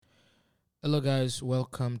Hello, guys.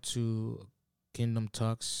 Welcome to Kingdom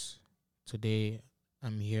Talks. Today,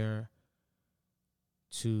 I'm here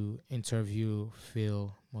to interview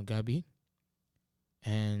Phil Mugabe,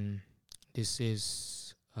 and this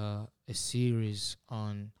is a series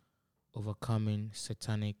on overcoming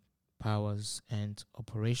satanic powers and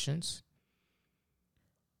operations.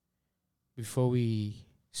 Before we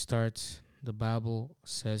start, the Bible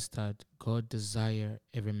says that God desire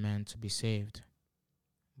every man to be saved,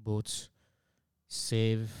 both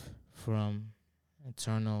save from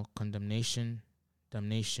eternal condemnation,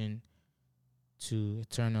 damnation to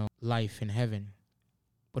eternal life in heaven.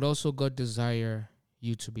 But also God desire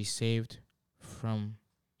you to be saved from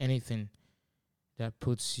anything that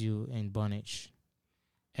puts you in bondage.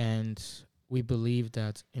 And we believe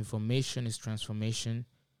that information is transformation.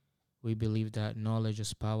 We believe that knowledge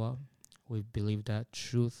is power. We believe that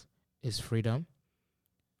truth is freedom.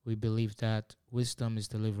 We believe that wisdom is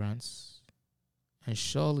deliverance. And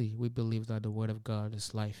surely we believe that the word of God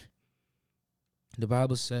is life. The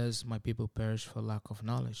Bible says, my people perish for lack of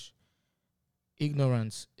knowledge.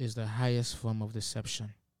 Ignorance is the highest form of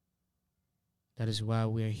deception. That is why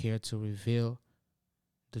we are here to reveal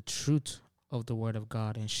the truth of the word of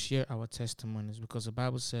God and share our testimonies, because the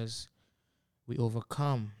Bible says we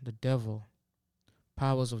overcome the devil,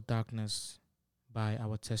 powers of darkness, by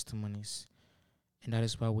our testimonies. And that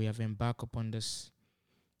is why we have embarked upon this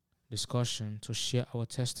discussion to share our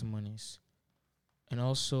testimonies. And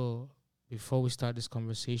also, before we start this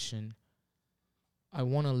conversation, I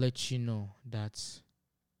want to let you know that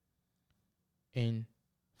in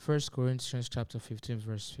 1 Corinthians chapter 15,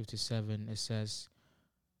 verse 57, it says,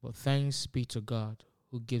 "But thanks be to God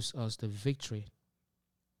who gives us the victory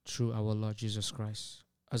through our Lord Jesus Christ."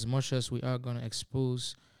 As much as we are going to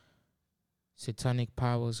expose satanic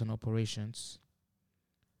powers and operations,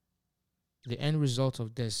 the end result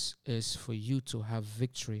of this is for you to have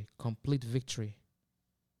victory, complete victory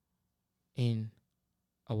in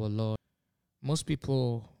our Lord. Most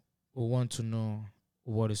people will want to know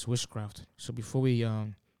what is witchcraft. So before we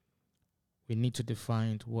need to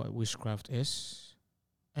define what witchcraft is.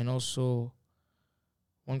 And also,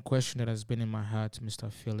 one question that has been in my heart,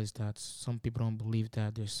 Mr. Phil, is that some people don't believe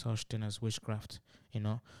that there's such thing as witchcraft.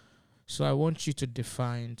 So I want you to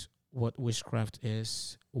define what witchcraft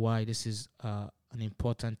is, why this is an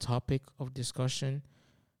important topic of discussion,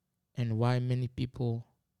 and why many people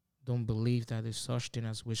don't believe that there's such thing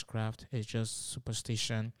as witchcraft. It's just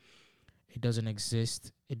superstition. It doesn't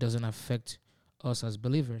exist. It doesn't affect us as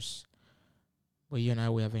believers. But you and I,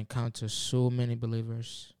 we have encountered so many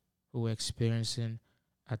believers who are experiencing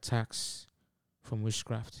attacks from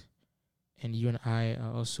witchcraft. And you and I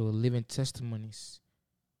are also living testimonies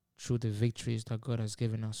through the victories that God has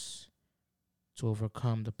given us to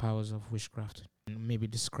overcome the powers of witchcraft. And maybe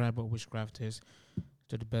describe what witchcraft is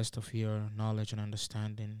to the best of your knowledge and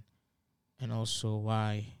understanding, and also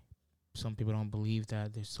why some people don't believe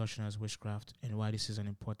that there's such thing as witchcraft, and why this is an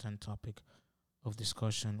important topic of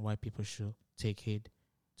discussion, why people should take heed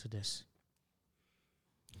to this.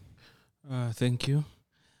 Thank you.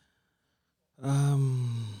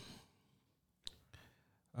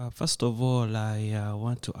 First of all, I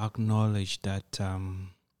want to acknowledge that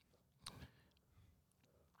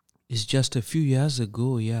it's just a few years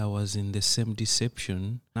ago, I was in the same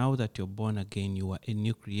deception. Now that you're born again, you are a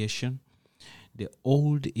new creation. The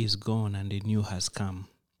old is gone and the new has come,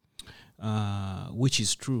 which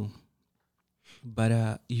is true.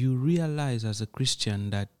 But you realize as a Christian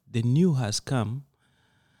that the new has come,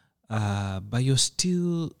 but you're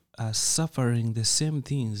still suffering the same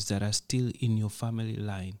things that are still in your family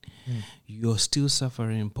line. You're still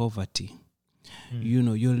suffering poverty.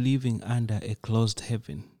 You're living under a closed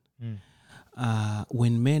heaven.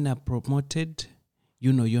 When men are promoted,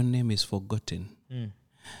 your name is forgotten.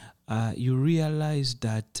 You realize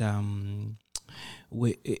that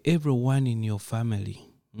everyone in your family,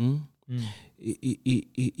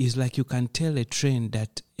 it's like you can tell a trend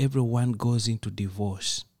that everyone goes into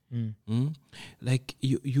divorce. Like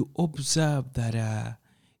you observe that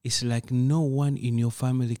it's like no one in your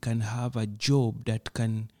family can have a job that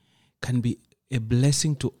can be a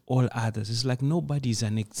blessing to all others. It's like nobody is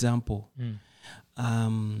an example.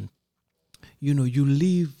 You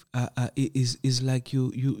live is like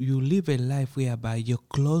you live a life whereby you're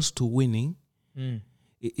close to winning.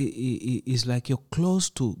 It's like you're close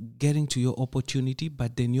to getting to your opportunity,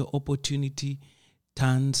 but then your opportunity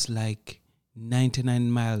turns like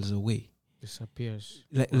 99 miles away. Disappears.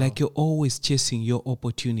 Like you're always chasing your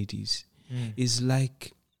opportunities. It's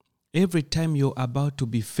like every time you're about to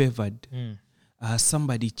be favored,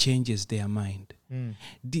 somebody changes their mind.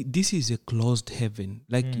 This is a closed heaven.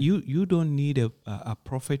 Like you don't need a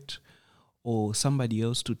prophet or somebody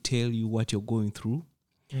else to tell you what you're going through.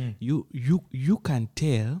 You can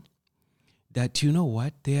tell that, you know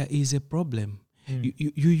what, there is a problem.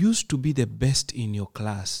 You used to be the best in your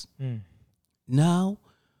class. Now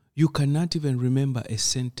you cannot even remember a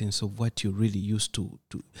sentence of what you really used to.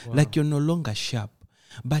 Wow. Like you're no longer sharp.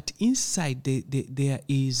 But inside there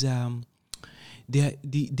is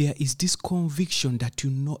this conviction that you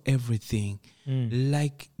know everything.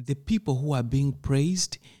 Like the people who are being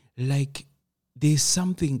praised, like there's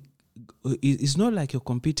something. It's not like you're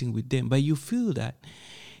competing with them, but you feel that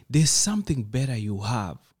there's something better you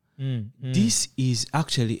have. This is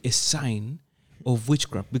actually a sign of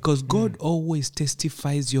witchcraft, because God always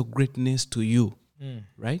testifies your greatness to you.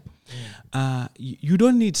 Right? You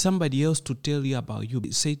don't need somebody else to tell you about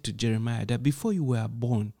you. Say to Jeremiah that before you were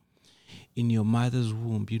born in your mother's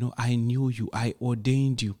womb, you know, I knew you, I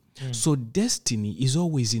ordained you. So destiny is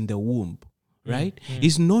always in the womb, right?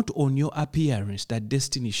 It's not on your appearance that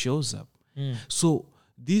destiny shows up. So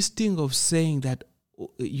this thing of saying that,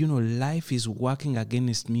 you know, life is working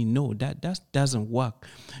against me, no, that doesn't work,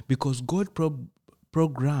 because God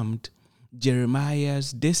programmed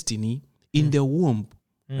Jeremiah's destiny in the womb,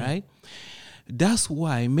 right? That's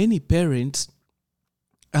why many parents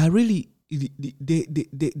are really,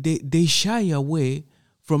 they shy away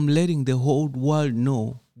from letting the whole world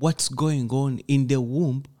know what's going on in the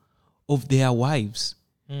womb of their wives.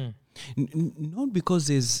 Not because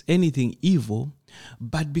there's anything evil,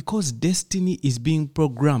 but because destiny is being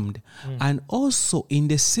programmed. And also in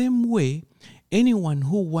the same way, anyone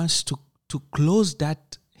who wants to close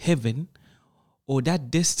that heaven or that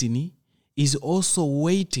destiny is also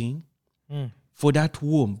waiting for that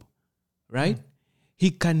womb, right? He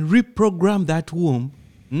can reprogram that womb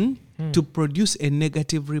to produce a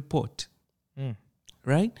negative report,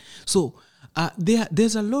 right? So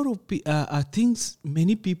there's a lot of things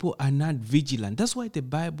many people are not vigilant. That's why the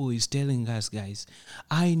Bible is telling us, guys,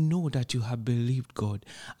 I know that you have believed God.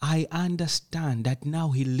 I understand that now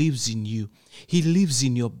He lives in you. He lives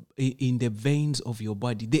in the veins of your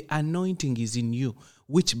body. The anointing is in you,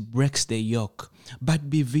 which breaks the yoke. But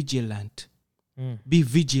be vigilant. Be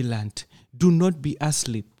vigilant. Do not be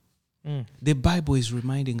asleep. The Bible is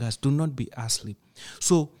reminding us, do not be asleep.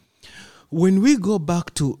 So when we go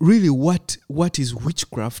back to really what is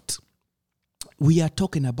witchcraft, we are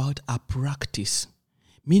talking about a practice,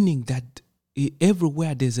 meaning that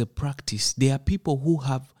everywhere there's a practice, there are people who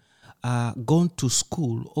have gone to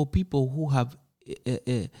school, or people who have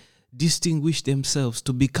distinguished themselves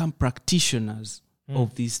to become practitioners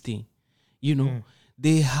of this thing. You know,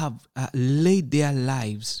 they have laid their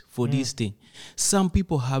lives for this thing. Some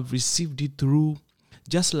people have received it through,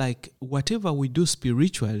 just like whatever we do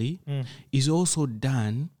spiritually is also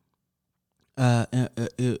done.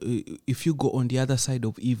 If you go on the other side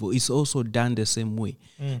of evil, it's also done the same way.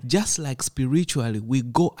 Just like spiritually, we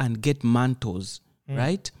go and get mantles,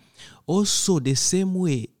 right? Also, the same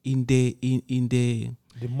way in the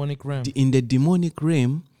demonic realm. In the demonic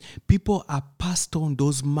realm, people are passed on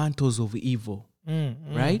those mantles of evil,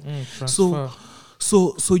 right?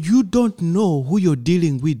 So you don't know who you're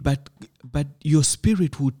dealing with, but your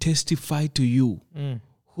spirit will testify to you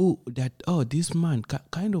this man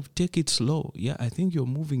kind of take it slow. Yeah, I think you're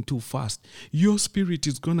moving too fast. Your spirit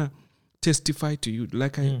is gonna testify to you.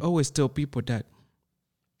 Like I always tell people that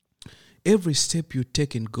every step you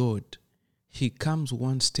take in God, He comes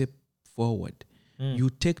one step forward.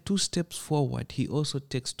 You take 2 steps forward, He also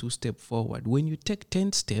takes 2 steps forward. When you take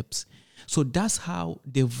 10 steps, so that's how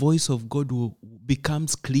the voice of God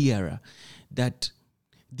becomes clearer, that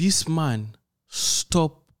this man,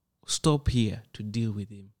 stop here to deal with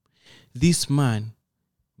him. This man,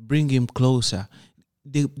 bring him closer.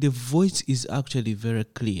 The voice is actually very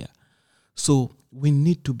clear. So we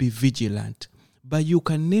need to be vigilant. But you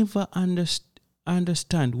can never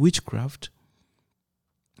understand witchcraft,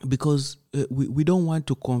 because we don't want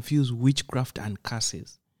to confuse witchcraft and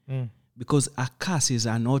curses. Because a curse is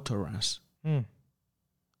an utterance.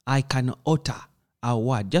 I can utter a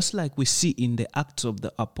word, just like we see in the Acts of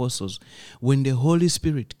the Apostles when the Holy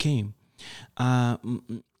Spirit came.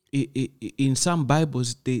 In some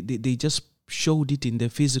Bibles, they just showed it in the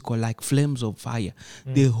physical, like flames of fire.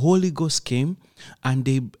 The Holy Ghost came, and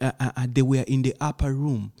they were in the upper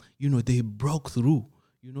room. You know, they broke through.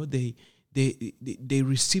 You know, they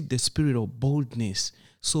received the spirit of boldness.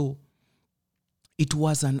 So it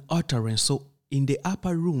was an utterance. So in the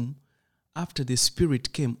upper room, after the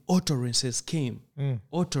Spirit came, utterances came.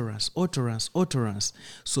 Utterance.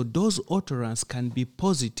 So those utterances can be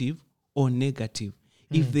positive or negative.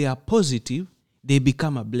 If they are positive, they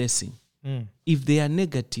become a blessing. Mm. If they are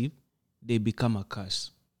negative, they become a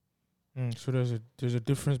curse. So there's a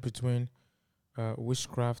difference between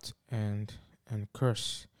witchcraft and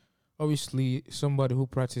curse. Obviously, somebody who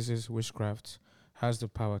practices witchcraft has the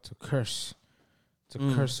power to curse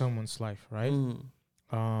someone's life, right?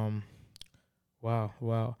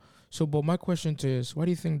 Wow. So, but my question to you is, why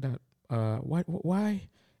do you think that? Why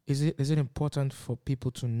is it important for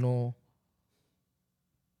people to know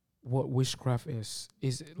what witchcraft is?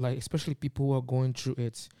 Is it like, especially people who are going through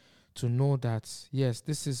it, to know that yes,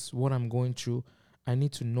 this is what I'm going through. I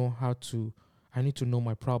need to know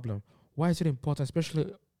my problem. Why is it important,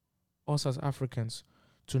 especially us as Africans,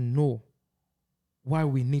 to know why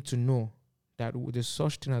we need to know that there's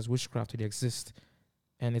such thing as witchcraft, it exists,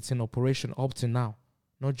 and it's in operation up to now,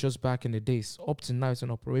 not just back in the days. Up to now, it's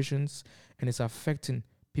in operations, and it's affecting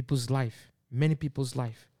people's life, many people's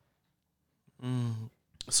life.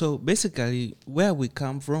 So basically, where we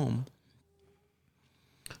come from,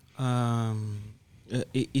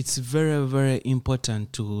 it's very, very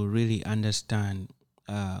important to really understand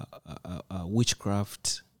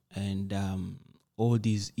witchcraft and all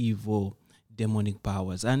these evil demonic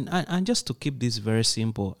powers. And just to keep this very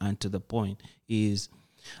simple and to the point is,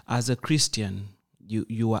 as a Christian,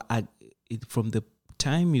 you are from the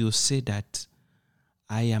time you say that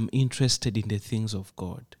I am interested in the things of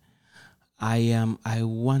God, I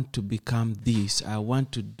want to become this, I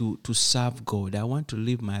want to serve God, I want to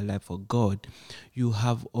live my life for God, you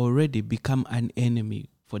have already become an enemy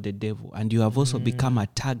for the devil, and you have also become a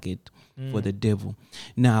target for the devil.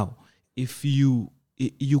 Now, if you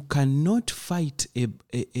cannot fight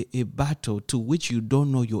a battle to which you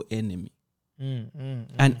don't know your enemy.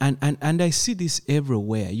 And I see this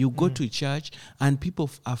everywhere. You go to church and people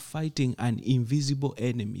are fighting an invisible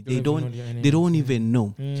enemy. They don't even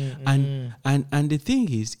know. And the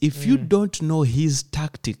thing is, if you don't know his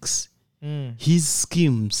tactics, his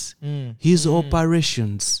schemes, his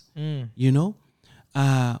operations, you know,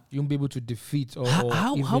 you won't be able to defeat.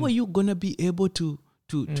 How are you gonna be able to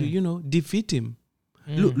defeat him?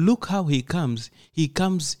 Look how he comes. He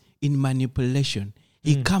comes in manipulation.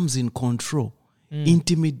 He comes in control,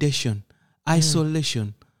 intimidation,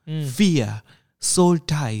 isolation, fear, soul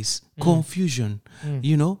ties, confusion,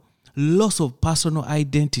 loss of personal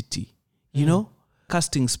identity,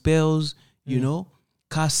 casting spells,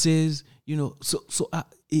 curses, so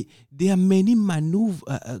there are many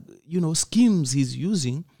schemes he's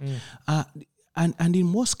using, and in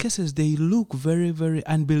most cases they look very, very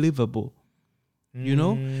unbelievable.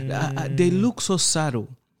 They look so subtle.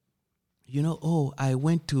 I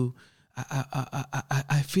went to,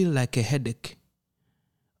 I feel like a headache.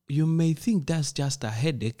 You may think that's just a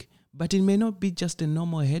headache, but it may not be just a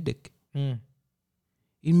normal headache. It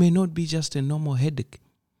may not be just a normal headache.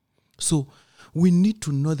 So we need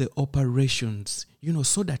to know the operations,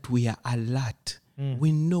 so that we are alert.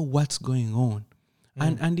 We know what's going on.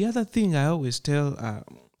 And the other thing I always tell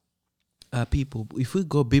people, if we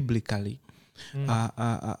go biblically,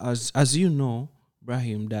 as you know,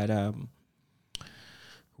 Brahim, that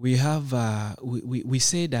we have we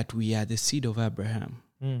say that we are the seed of Abraham,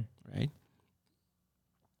 right?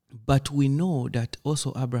 But we know that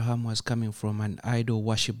also Abraham was coming from an idol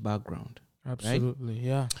worship background. Absolutely, right?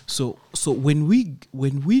 Yeah. So when we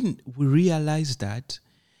realize that,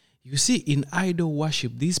 you see, in idol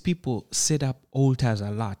worship, these people set up altars a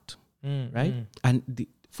lot, right? And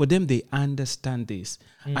for them, they understand this,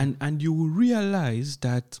 and you will realize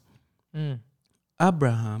that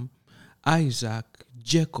Abraham, Isaac,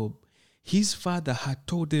 Jacob, his father had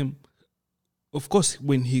told them, of course,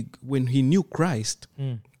 when he knew Christ,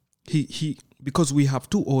 he because we have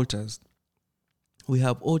two altars. We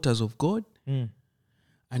have altars of God, and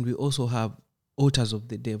we also have altars of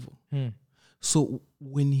the devil. So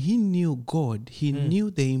when he knew God, he knew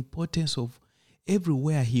the importance of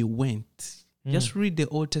everywhere he went. Just read the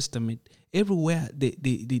Old Testament. Everywhere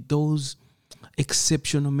those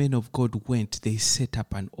exceptional men of God went, they set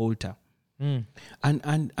up an altar.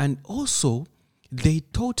 And also, they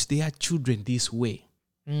taught their children this way.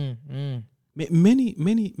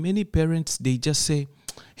 Many parents, they just say,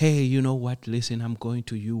 hey, you know what, listen, I'm going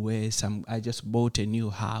to US, I just bought a new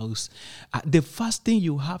house. The first thing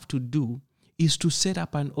you have to do is to set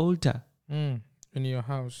up an altar. In your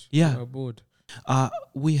house. Yeah. Your abode.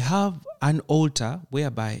 We have an altar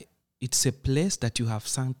whereby it's a place that you have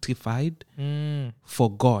sanctified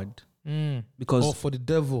for God. Because or for the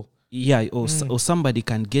devil. Yeah, or somebody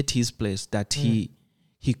can get his place that he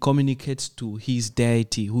he communicates to his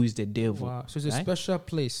deity, who is the devil. Wow. So it's a right? special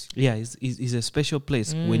place. Yeah, it's a special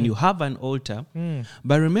place when you have an altar. Mm.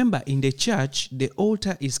 But remember, in the church, the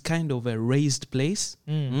altar is kind of a raised place.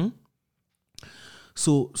 Mm.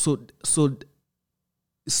 So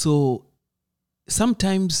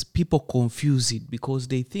sometimes people confuse it because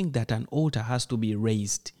they think that an altar has to be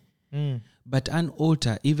raised. Mm. But an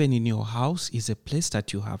altar, even in your house, is a place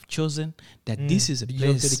that you have chosen, that this is a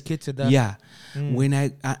You're place. dedicated that. Yeah. Mm. When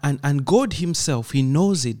and God himself, he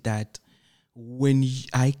knows it, that when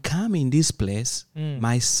I come in this place,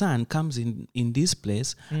 my son comes in this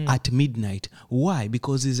place at midnight. Why?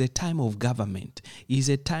 Because it's a time of government. It's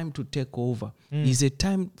a time to take over. It's a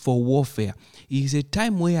time for warfare. It's a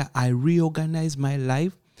time where I reorganize my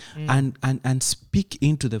life and speak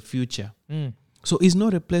into the future. So it's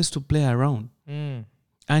not a place to play around.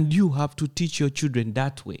 And you have to teach your children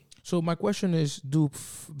that way. So my question is, do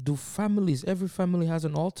families, every family has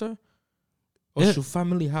an altar? Or should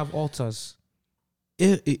family have altars?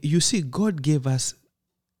 You see, God gave us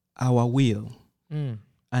our will.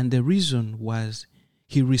 And the reason was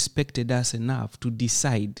he respected us enough to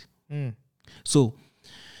decide. So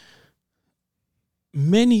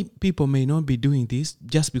many people may not be doing this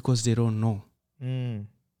just because they don't know.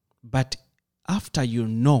 But after you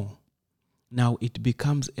know, now it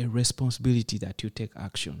becomes a responsibility that you take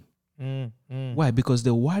action. Why? Because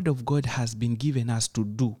the word of God has been given us to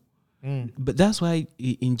do. But that's why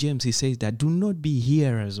in James he says that do not be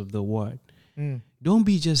hearers of the word. Don't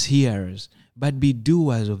be just hearers, but be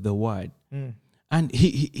doers of the word. And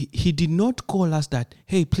he did not call us that,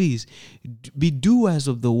 hey, please, be doers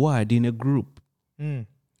of the word in a group.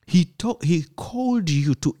 He called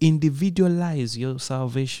you to individualize your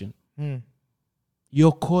salvation,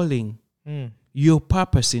 your calling, your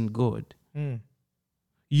purpose in God.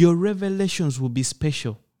 Your revelations will be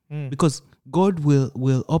special because God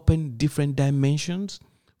will open different dimensions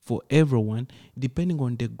for everyone depending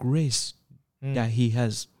on the grace that he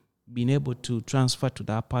has been able to transfer to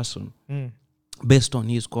that person based on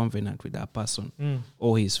his covenant with that person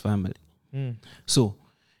or his family. So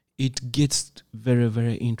it gets very,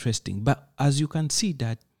 very interesting. But as you can see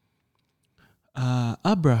that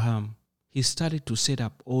Abraham, he started to set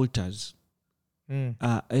up altars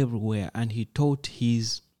everywhere, and he taught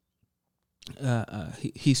his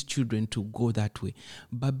children to go that way.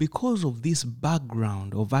 But because of this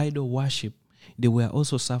background of idol worship, they were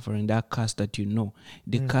also suffering that curse that you know,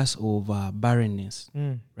 the curse of barrenness,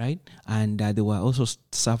 right? And they were also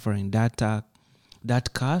suffering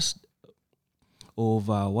that curse of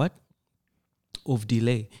what? Of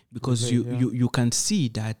delay, because you can see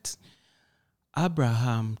that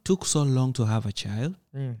Abraham took so long to have a child.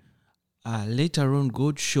 Later on,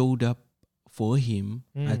 God showed up for him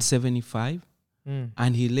at 75,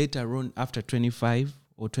 and he later on, after 25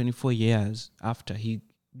 or 24 years after,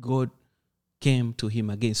 God came to him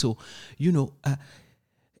again. So,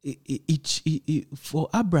 for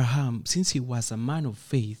Abraham, since he was a man of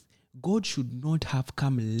faith, God should not have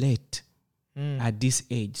come late at this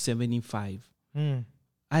age, 75.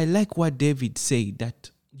 I like what David said,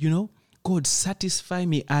 that, God, satisfy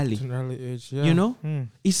me early. At an early age, yeah.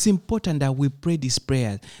 It's important that we pray these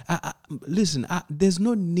prayers. Listen, there's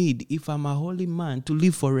no need, if I'm a holy man, to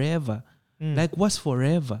live forever. Like, what's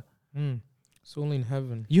forever? It's only in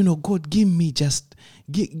heaven. God, give me just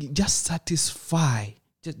satisfy.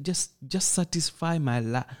 Just satisfy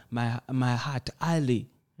my heart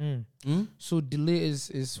early. So delay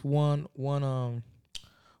is one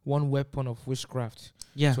weapon of witchcraft.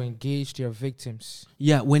 Yeah. To engage their victims.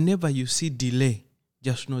 Yeah, whenever you see delay,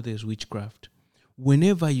 just know there's witchcraft.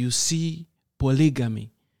 Whenever you see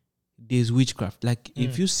polygamy, there's witchcraft. Like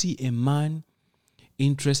if you see a man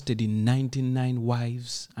interested in 99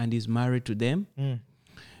 wives and is married to them,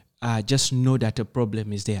 just know that a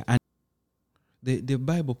problem is there. And the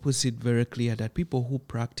Bible puts it very clear that people who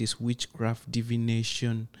practice witchcraft,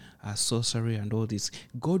 divination, sorcery and all this,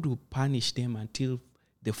 God will punish them until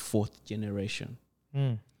the fourth generation.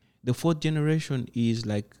 The fourth generation is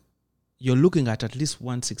like, you're looking at least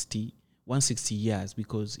 160 years,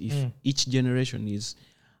 because if each generation is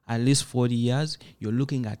at least 40 years, you're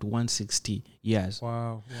looking at 160 years.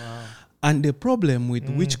 Wow. And the problem with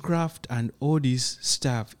witchcraft and all this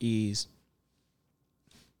stuff is,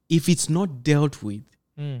 if it's not dealt with,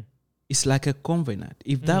 it's like a covenant.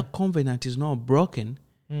 If that covenant is not broken,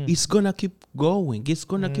 it's going to keep going. It's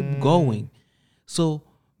going to keep going. So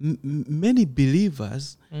many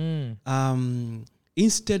believers,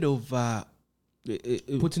 instead of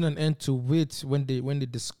putting an end to it when they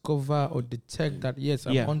discover or detect that yes,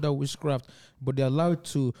 I'm Yeah. under witchcraft, but they're allowed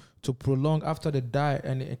to prolong after they die,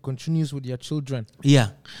 and it continues with their children.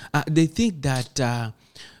 Yeah. They think that,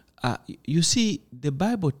 you see, the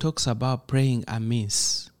Bible talks about praying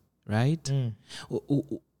amiss, right?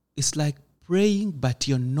 It's like praying, but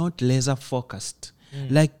you're not laser focused.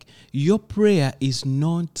 Like your prayer is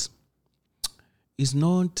not,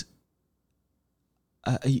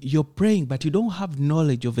 you're praying, but you don't have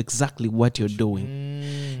knowledge of exactly what you're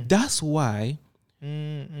doing. That's why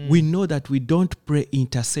we know that we don't pray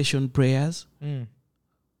intercession prayers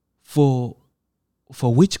for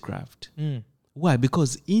witchcraft. Why?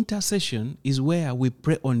 Because intercession is where we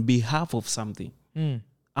pray on behalf of something.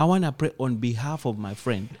 I want to pray on behalf of my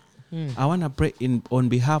friend. I want to pray on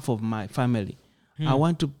behalf of my family. I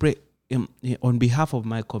want to pray on behalf of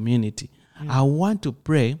my community. I want to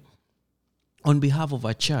pray on behalf of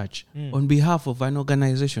a church, on behalf of an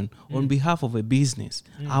organization, on behalf of a business.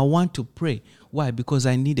 I want to pray. Why? Because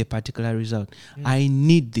I need a particular result. I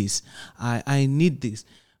need this. I need this.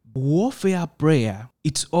 Warfare prayer,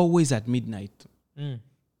 it's always at midnight.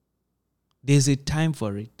 There's a time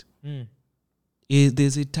for it.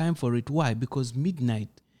 There's a time for it. Why? Because midnight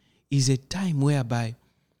is a time whereby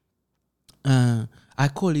I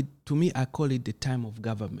call it the time of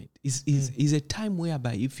government. Is a time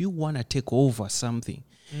whereby if you want to take over something,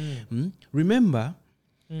 remember,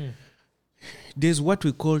 there's what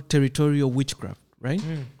we call territorial witchcraft, right?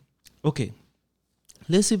 Okay,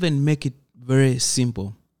 let's even make it very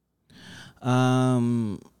simple.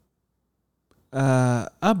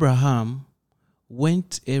 Abraham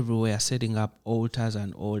went everywhere setting up altars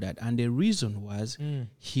and all that, and the reason was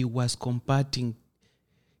he was combating.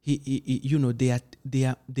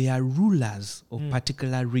 They are rulers of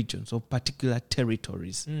particular regions, of particular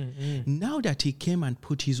territories. Now that he came and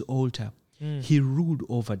put his altar, he ruled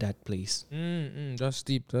over that place. That's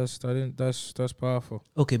deep. That's powerful.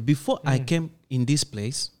 Okay, before I came in this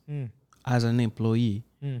place as an employee,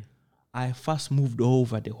 I first moved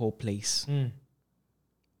over the whole place.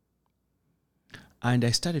 And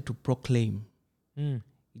I started to proclaim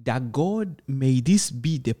that God, may this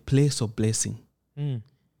be the place of blessing.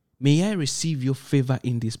 May I receive your favor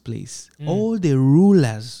in this place. All the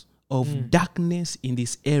rulers of darkness in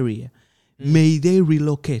this area, may they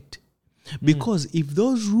relocate. Because if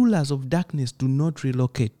those rulers of darkness do not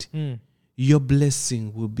relocate, your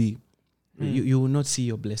blessing will be, you will not see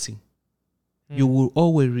your blessing. You will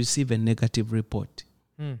always receive a negative report.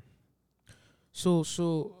 So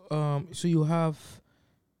you have,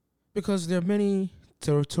 because there are many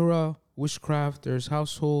territorial witchcraft, there's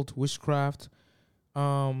household witchcraft.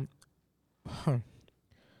 I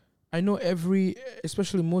know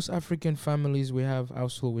especially most African families, we have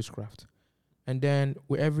household witchcraft. And then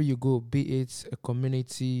wherever you go, be it a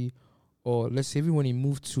community or let's say even when you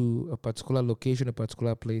move to a particular location, a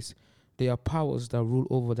particular place, there are powers that rule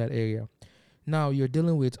over that area. Now you're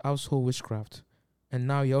dealing with household witchcraft, and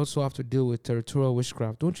now you also have to deal with territorial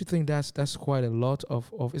witchcraft. Don't you think that's quite a lot of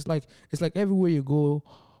it's like everywhere you go,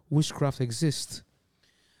 witchcraft exists.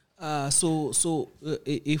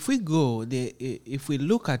 If we go if we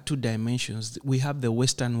look at two dimensions, we have the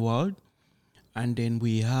Western world, and then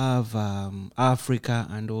we have Africa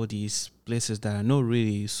and all these places that are not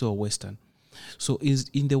really so Western. So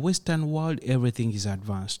in the Western world, everything is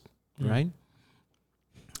advanced, right?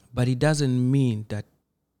 But it doesn't mean that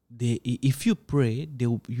if you pray,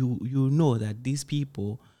 you know that these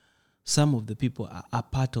people, some of the people are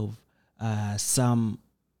part of some.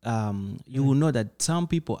 You will know that some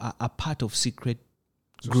people are part of secret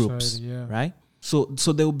groups, right? So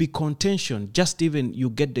there will be contention. Just even you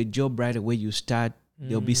get the job right away, you start.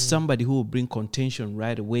 There will be somebody who will bring contention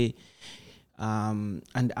right away.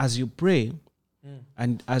 And as you pray,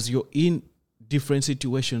 and as you're in different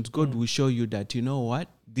situations, God will show you that, you know what,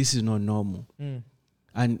 this is not normal.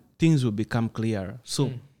 And things will become clearer.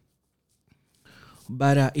 So,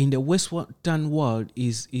 but in the Western world,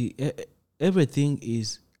 everything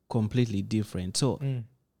is completely different. So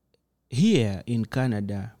here in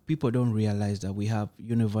Canada, people don't realize that we have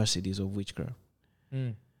universities of witchcraft.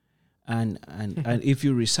 And if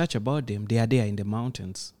you research about them, they are there in the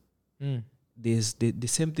mountains. There's the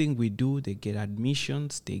same thing we do. They get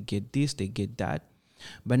admissions, they get this, they get that.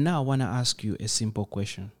 But now I want to ask you a simple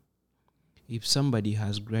question. If somebody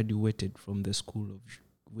has graduated from the school of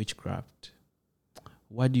witchcraft,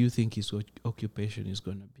 what do you think his occupation is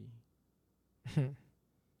going to be?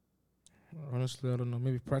 Honestly, I don't know.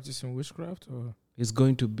 Maybe practicing witchcraft, or he's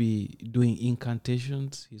going to be doing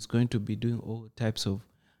incantations. He's going to be doing all types of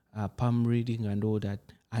palm reading and all that.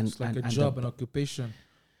 And it's like a job, an occupation.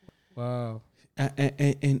 Wow.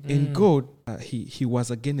 And God, he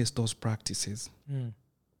was against those practices. Mm.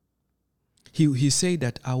 He said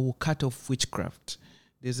that I will cut off witchcraft.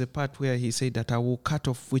 There's a part where he said that I will cut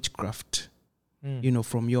off witchcraft,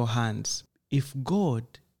 from your hands. If God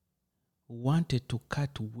wanted to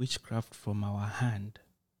cut witchcraft from our hand,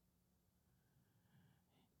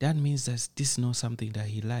 that means that this is not something that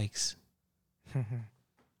he likes.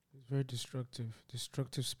 It's very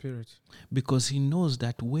destructive spirit. Because he knows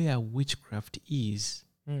that where witchcraft is,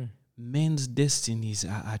 men's destinies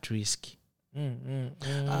are at risk.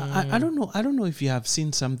 I don't know if you have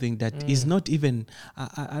seen something that is not even,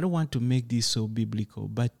 I don't want to make this so biblical,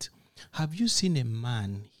 but have you seen a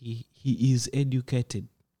man, he is educated.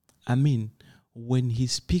 I mean, when he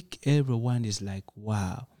speaks, everyone is like,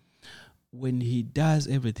 wow. When he does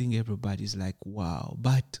everything, everybody's like, wow.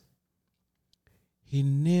 But he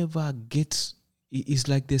never gets, it's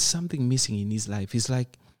like there's something missing in his life. It's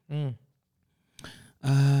like,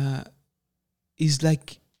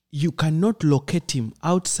 you cannot locate him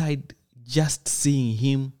outside just seeing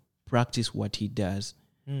him practice what he does.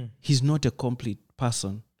 He's not a complete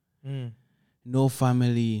person. No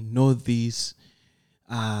family, no this.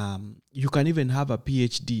 You can even have a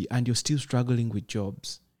PhD and you're still struggling with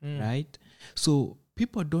jobs, right? So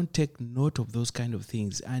people don't take note of those kind of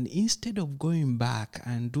things. And instead of going back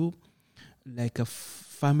and do like a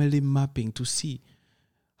family mapping to see,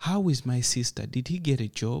 how is my sister? Did he get a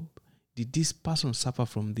job? Did this person suffer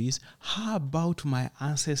from this? How about my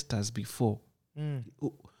ancestors before?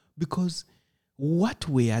 Because what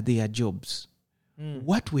were their jobs?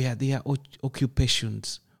 What were their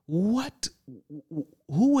occupations? Who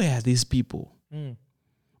were these people?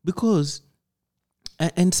 Because,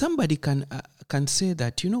 and somebody can say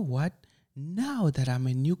that, you know what? Now that I'm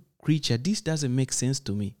a new creature, this doesn't make sense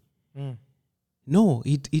to me. No,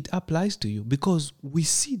 it applies to you, because we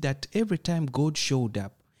see that every time God showed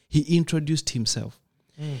up, he introduced himself.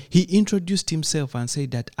 He introduced himself and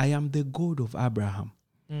said that I am the God of Abraham.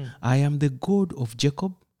 I am the God of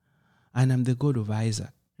Jacob, and I'm the God of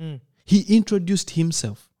Isaac. He introduced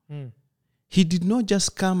himself. He did not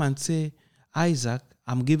just come and say, Isaac,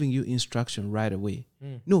 I'm giving you instruction right away.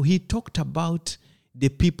 No, he talked about the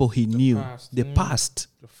people he knew, the past,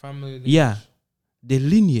 the family lineage. Yeah, the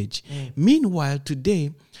lineage. Meanwhile,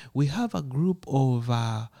 today, we have a group of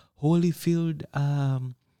Holyfield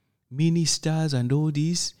ministers and all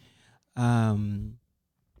these. And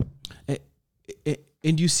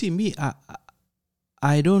you see, me,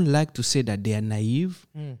 I don't like to say that they are naive,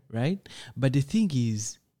 right? But the thing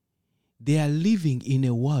is, they are living in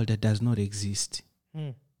a world that does not exist,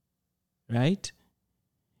 right?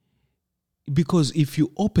 Because if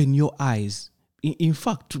you open your eyes, in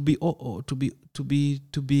fact, to be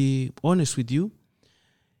honest with you,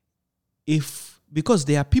 because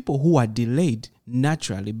there are people who are delayed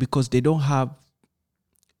naturally because they don't have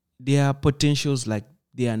their potentials, like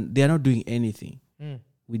they are not doing anything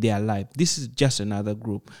with their life. This is just another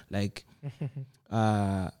group. Like,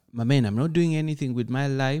 my man, I'm not doing anything with my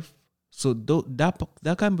life. So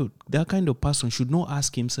that kind of person should not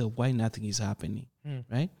ask himself why nothing is happening,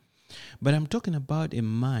 right? But I'm talking about a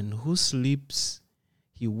man who sleeps,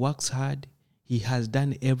 he works hard, he has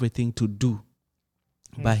done everything to do,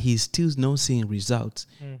 but he's still not seeing results.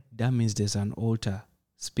 That means there's an altar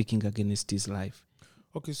speaking against his life.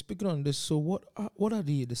 Okay, speaking on this, so what are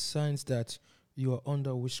the signs that you are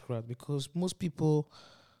under witchcraft? Because most people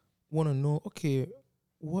want to know, okay,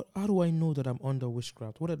 how do I know that I'm under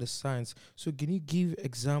witchcraft? What are the signs? So can you give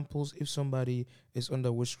examples if somebody is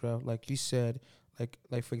under witchcraft? Like you said,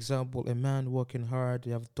 like for example, a man working hard,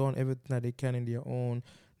 they have done everything that they can in their own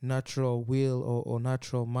natural will or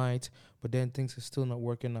natural might, but then things are still not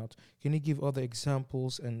working out. Can you give other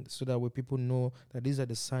examples, and so that way people know that these are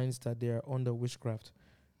the signs that they are under witchcraft?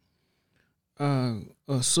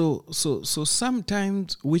 So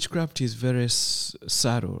sometimes witchcraft is very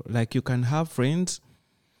subtle. Like, you can have friends,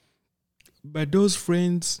 but those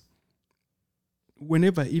friends,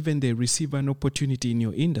 whenever even they receive an opportunity in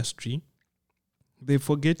your industry, they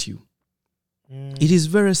forget you. It is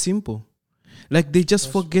very simple. Like, they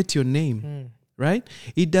just forget your name, right?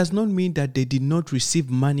 It does not mean that they did not receive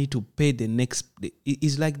money to pay the next.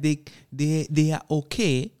 It's like they are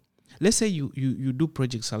okay. Let's say you do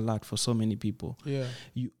projects a lot for so many people. Yeah.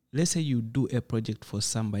 Let's say you do a project for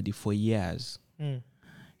somebody for years.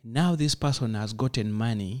 Now this person has gotten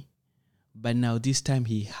money, but now this time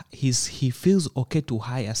he feels okay to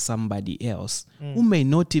hire somebody else who may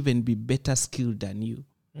not even be better skilled than you.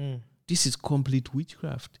 This is complete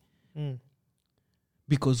witchcraft.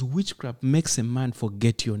 Because witchcraft makes a man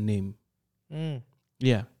forget your name.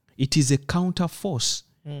 Yeah. It is a counter force.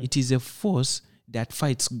 It is a force that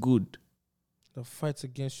fights good. The fights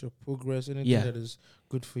against your progress, anything Yeah. that is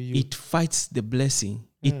good for you. It fights the blessing.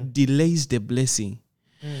 It delays the blessing.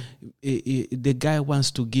 The guy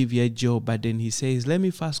wants to give you a job, but then he says, let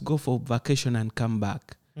me first go for vacation and come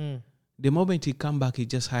back. The moment he come back, he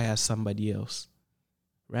just hires somebody else.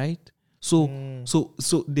 Right? So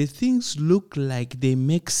the things look like they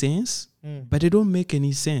make sense, but they don't make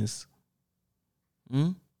any sense.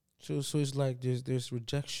 So it's like there's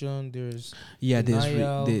rejection, there's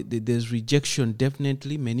denial. denial. There's rejection.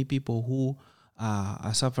 Definitely, many people who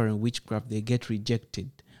are suffering witchcraft, they get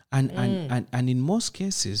rejected, and in most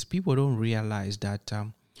cases, people don't realize that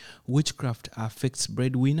witchcraft affects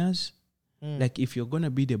breadwinners. Like if you're gonna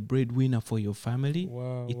be the breadwinner for your family,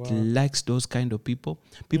 it likes those kind of people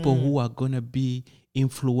who are gonna be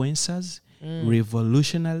influencers,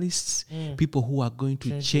 revolutionists, people who are going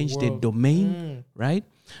to change the domain, right?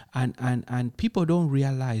 And people don't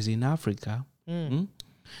realize in Africa,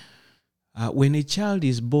 when a child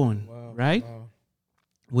is born, right?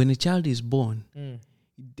 When a child is born,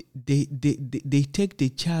 they take the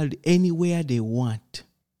child anywhere they want,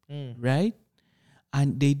 right?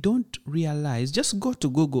 And they don't realize, just go to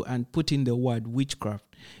Google and put in the word witchcraft.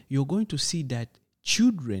 You're going to see that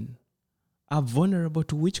children are vulnerable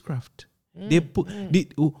to witchcraft.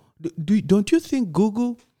 Don't you think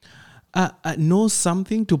Google knows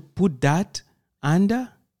something to put that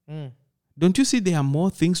under? Don't you see there are more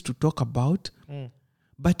things to talk about?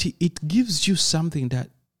 But it gives you something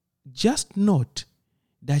that just note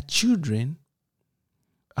that children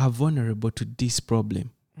are vulnerable to this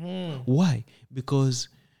problem. Why? Because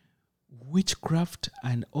witchcraft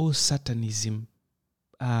and all Satanism,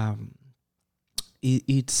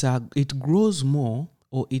 it grows more,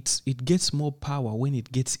 or it gets more power when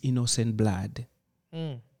it gets innocent blood.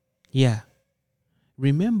 Yeah.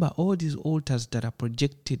 Remember, all these altars that are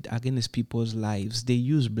projected against people's lives, they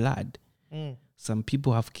use blood. Some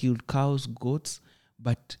people have killed cows, goats,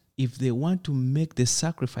 but if they want to make the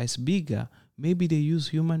sacrifice bigger, maybe they use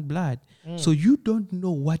human blood. So you don't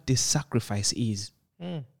know what the sacrifice is.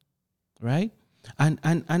 Right?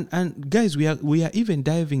 And guys, we are even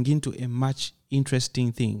diving into a much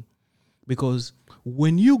interesting thing. Because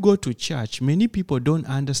when you go to church, many people don't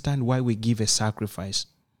understand why we give a sacrifice.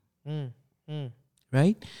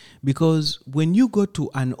 Right? Because when you go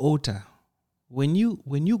to an altar, when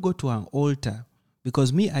you go to an altar,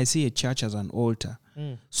 because I see a church as an altar.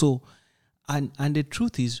 So and the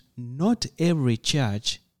truth is, not every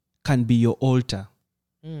church can be your altar.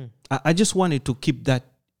 I just wanted to keep that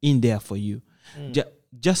in there for you.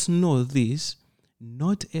 Just know this,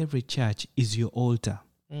 not every church is your altar.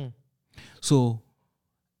 So,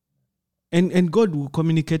 and God will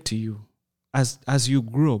communicate to you as you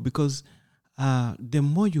grow, because the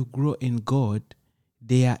more you grow in God,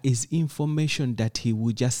 there is information that He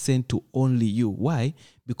will just send to only you. Why?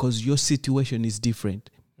 Because your situation is different.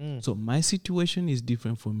 So my situation is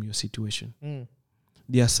different from your situation.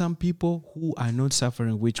 There are some people who are not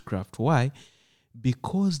suffering witchcraft. Why?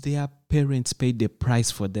 Because their parents paid the price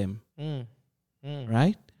for them.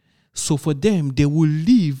 Right? So for them, they will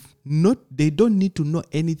live, they don't need to know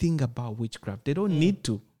anything about witchcraft. They don't need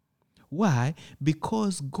to. Why?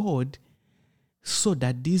 Because God saw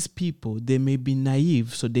that these people, they may be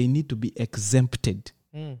naive, so they need to be exempted.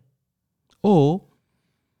 Or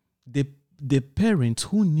the parents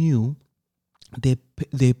who knew, they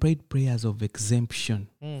prayed prayers of exemption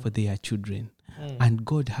for their children. And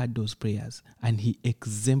God heard those prayers and He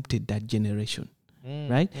exempted that generation.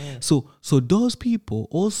 Right? So those people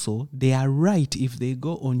also, they are right if they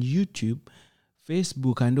go on YouTube,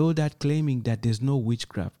 Facebook and all that, claiming that there's no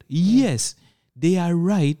witchcraft. Yes, they are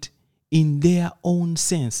right in their own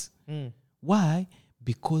sense. Why?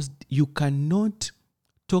 Because you cannot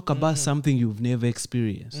talk about something you've never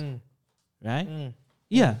experienced. Right?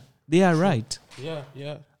 Yeah, they are right. Yeah.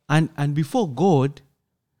 And before God,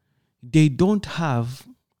 they don't have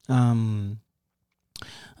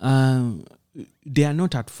they are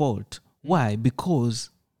not at fault. Why? Because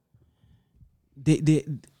they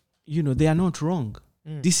are not wrong.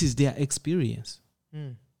 This is their experience.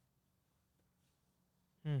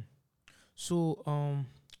 So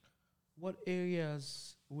what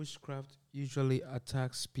areas witchcraft usually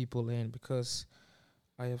attacks people in? Because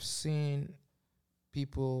I have seen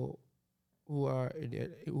people who are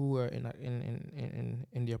in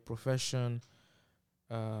their profession,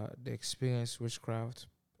 they experience witchcraft.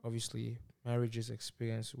 Obviously, marriages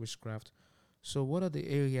experience witchcraft. So what are the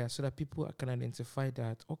areas so that people can identify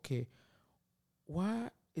that, okay, why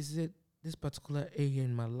is it this particular area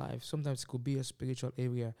in my life? Sometimes it could be a spiritual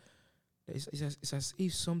area. It's as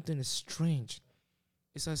if something is strange.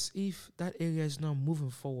 it's as if that area is not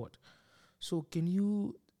moving forward. So can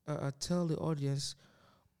you tell the audience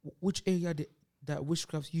which area that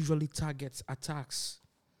witchcraft usually targets attacks?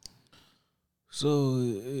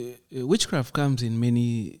 So witchcraft comes in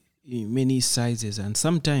many sizes, and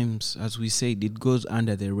sometimes, as we said, it goes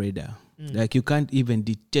under the radar. Like you can't even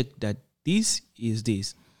detect that this is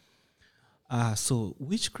this. So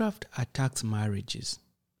witchcraft attacks marriages.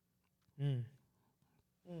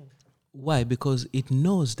 Why? Because it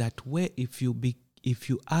knows that if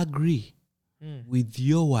you agree with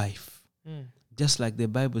your wife, just like the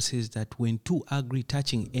Bible says that when two agree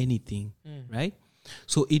touching anything, right?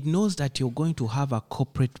 So it knows that you're going to have a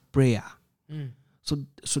corporate prayer.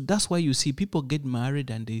 So that's why you see people get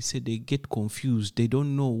married and they say they get confused. They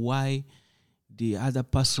don't know why the other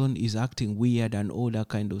person is acting weird and all that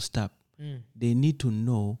kind of stuff. They need to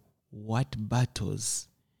know what battles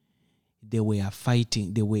they were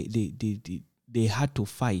fighting. They had to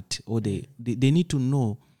fight, or they need to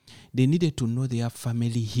know. They needed to know their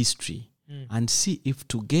family history and see if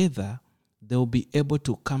together they'll be able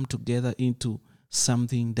to come together into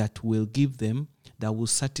something that will give them, that will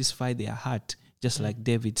satisfy their heart. Just like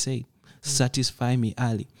David said, satisfy me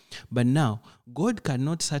early. But now, God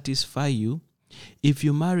cannot satisfy you if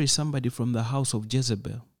you marry somebody from the house of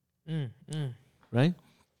Jezebel. Right?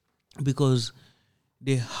 Because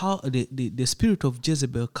the spirit of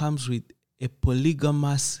Jezebel comes with a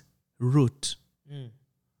polygamous root,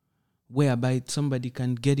 whereby somebody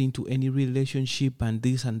can get into any relationship and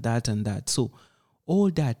this and that and that. So all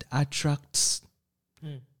that attracts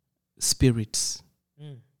spirits.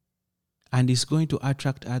 And it's going to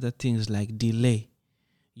attract other things like delay,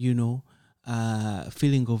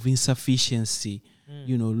 feeling of insufficiency,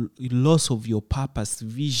 loss of your purpose,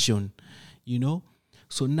 vision,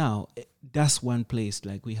 So now, that's one place.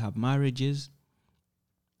 Like we have marriages,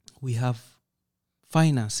 we have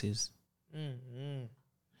finances.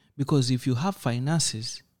 Because if you have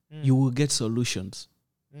finances, you will get solutions.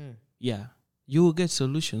 Yeah, you will get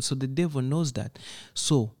solutions. So the devil knows that.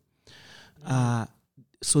 So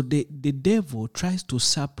the devil tries to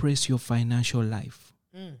suppress your financial life.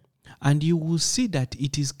 And you will see that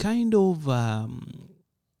it is kind of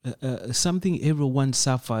something everyone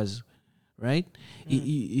suffers, right?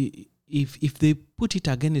 If they put it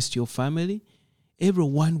against your family,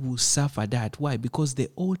 everyone will suffer that. Why? Because the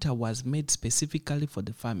altar was made specifically for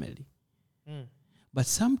the family. But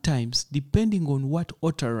sometimes, depending on what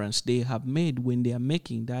utterance they have made when they are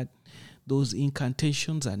making those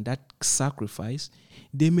incantations and that sacrifice,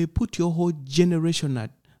 they may put your whole generation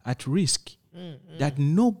at risk. That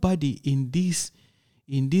nobody in this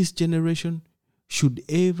generation should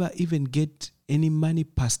ever even get any money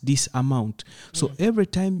past this amount. So every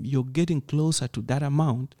time you're getting closer to that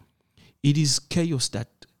amount, it is chaos that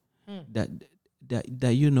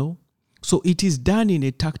So it is done in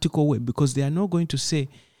a tactical way, because they are not going to say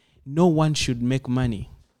no one should make money.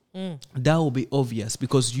 That will be obvious,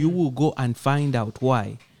 because you will go and find out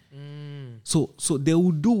why. So they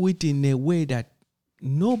will do it in a way that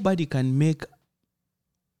nobody can make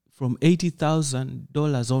from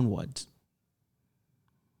 $80,000 onwards.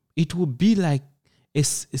 It will be like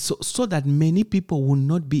so that many people will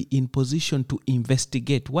not be in position to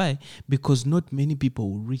investigate. Why? Because not many people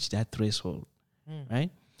will reach that threshold, right?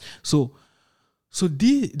 So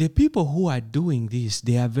the people who are doing this,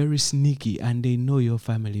 they are very sneaky and they know your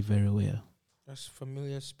family very well. That's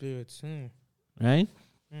familiar spirits, right?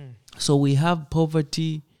 So we have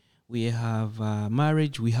poverty, we have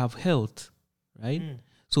marriage, we have health, right?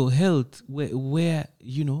 So health, where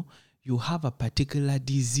you have a particular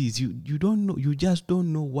disease, you don't know, you just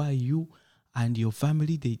don't know why you and your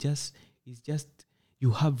family,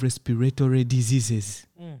 you have respiratory diseases.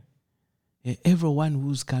 Everyone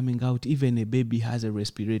who's coming out, even a baby, has a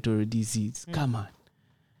respiratory disease. Come on.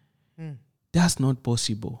 That's not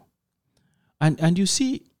possible. And you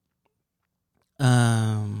see,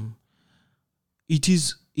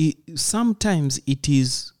 sometimes it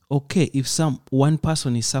is okay if one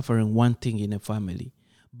person is suffering one thing in a family,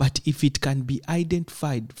 but if it can be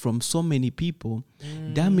identified from so many people,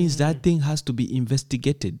 that means that thing has to be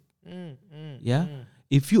investigated. Yeah?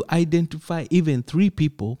 If you identify even 3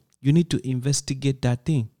 people, you need to investigate that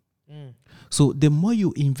thing. So the more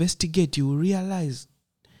you investigate, you realize,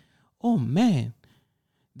 oh man,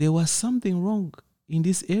 there was something wrong in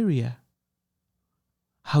this area.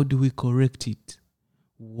 How do we correct it?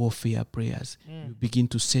 Warfare prayers. You begin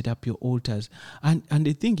to set up your altars. And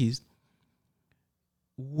the thing is,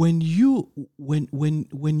 when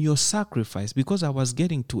your sacrifice, because I was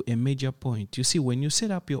getting to a major point, you see, when you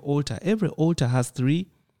set up your altar, every altar has 3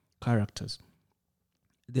 characters.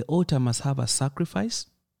 the altar must have a sacrifice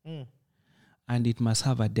and it must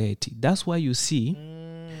have a deity. That's why you see.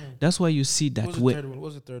 That's why you see that.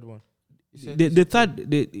 What's the third one?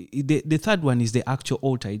 The third one is the actual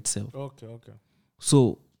altar itself. Okay.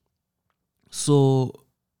 So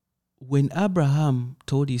when Abraham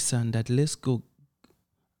told his son that let's go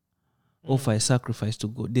offer a sacrifice to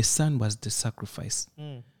God, the son was the sacrifice.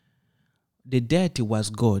 The deity was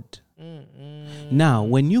God. Now,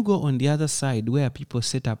 when you go on the other side where people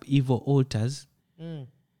set up evil altars,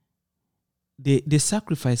 the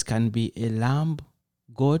sacrifice can be a lamb,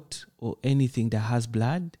 goat, or anything that has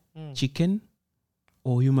blood, chicken,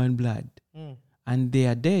 or human blood. And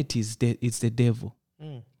their deities, it's the devil.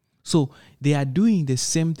 So they are doing the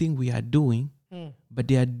same thing we are doing, but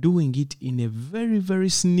they are doing it in a very, very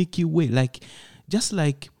sneaky way. Just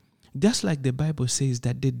like the Bible says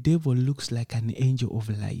that the devil looks like an angel of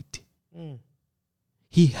light.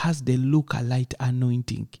 He has the look-alike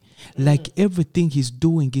anointing. Like everything he's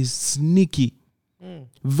doing is sneaky.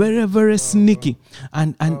 Very, very sneaky.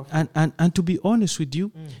 And to be honest with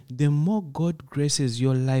you, the more God graces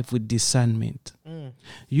your life with discernment,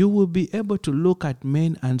 you will be able to look at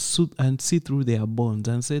men and see through their bones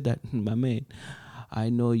and say that, my man, I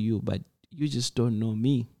know you, but you just don't know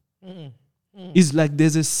me. It's like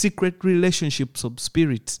there's a secret relationship of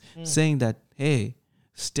spirits saying that, hey,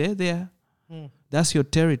 stay there. That's your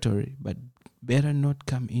territory, but better not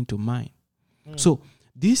come into mine. So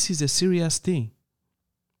this is a serious thing.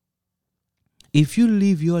 If you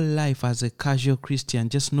live your life as a casual Christian,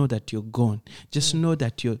 just know that you're gone. Just know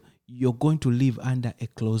that you're going to live under a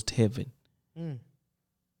closed heaven.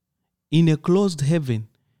 In a closed heaven,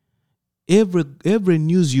 every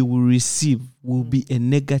news you will receive will be a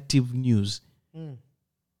negative news.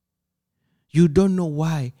 You don't know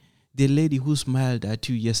why the lady who smiled at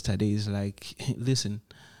you yesterday is like, listen,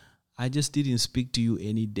 I just didn't speak to you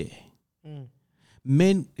any day.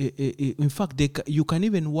 Men, in fact, you can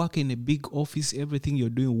even work in a big office, everything you're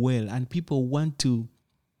doing well, and people want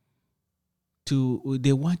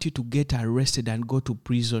they want you to get arrested and go to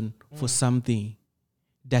prison for something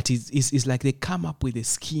that is like they come up with a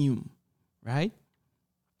scheme, right?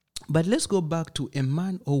 But let's go back to a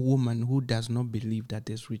man or woman who does not believe that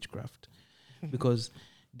there's witchcraft, because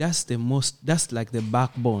that's like the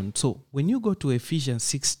backbone. So when you go to Ephesians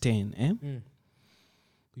 6:10,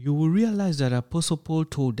 you will realize that Apostle Paul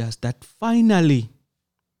told us that finally,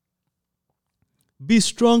 be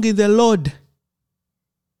strong in the Lord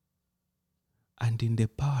and in the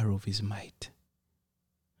power of his might.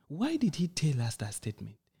 Why did he tell us that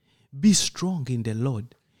statement? Be strong in the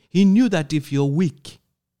Lord. He knew that if you're weak,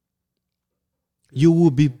 you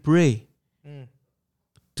will be prey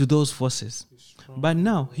to those forces. But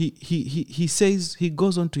now he says, he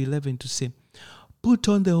goes on to 11 to say, put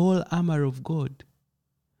on the whole armor of God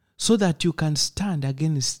so that you can stand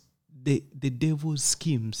against the devil's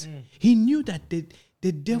schemes. He knew that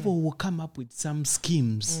the devil will come up with some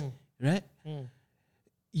schemes, right?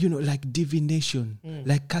 Like divination,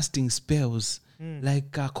 like casting spells,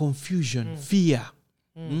 like confusion, fear,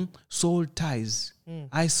 soul ties,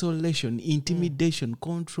 isolation, intimidation,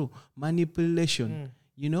 control, manipulation,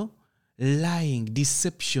 lying,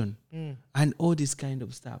 deception, and all this kind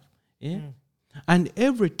of stuff. Yeah? And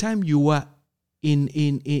every time you are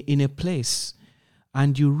in a place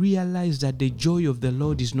and you realize that the joy of the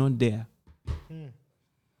Lord is not there,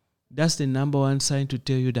 that's the number one sign to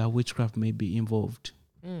tell you that witchcraft may be involved.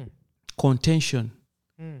 Contention,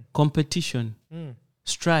 competition,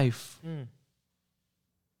 strife.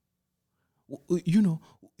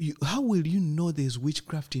 How will you know there's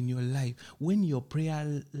witchcraft in your life when your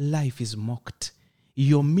prayer life is mocked?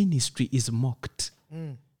 Your ministry is mocked.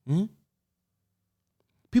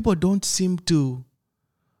 People don't seem to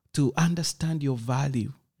understand your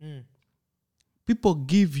value. People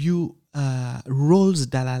give you roles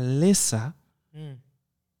that are lesser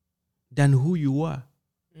than who you are.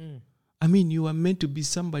 I mean, you are meant to be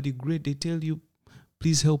somebody great. They tell you,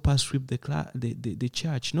 please help us sweep the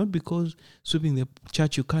church. Not because sweeping the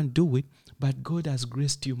church you can't do it, but God has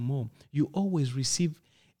graced you more. You always receive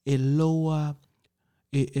a lower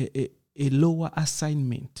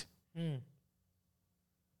assignment.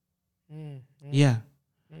 Yeah.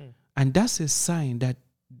 And that's a sign that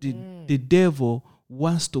the devil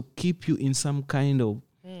wants to keep you in some kind of,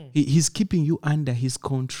 he's keeping you under his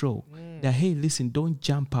control. That, hey, listen, don't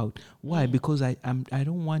jump out. Why? Because I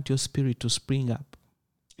don't want your spirit to spring up.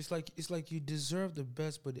 It's like you deserve the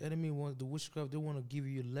best, but the enemy wants the witchcraft. They want to give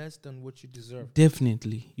you less than what you deserve.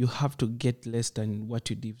 Definitely, you have to get less than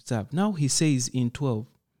what you deserve. Now he says in 12,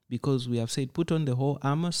 because we have said put on the whole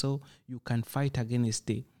armor so you can fight against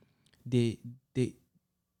the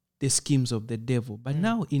the schemes of the devil. But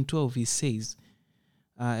now in 12 he says,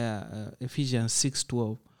 Ephesians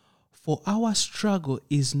 6:12, for our struggle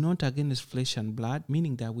is not against flesh and blood,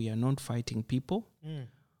 meaning that we are not fighting people,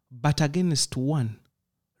 but against one,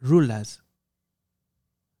 rulers,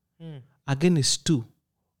 against two,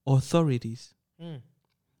 authorities,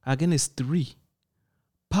 against three,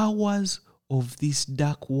 powers of this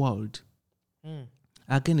dark world,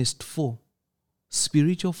 against four,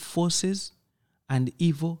 spiritual forces and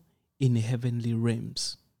evil in heavenly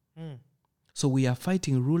realms. So we are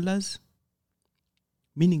fighting rulers,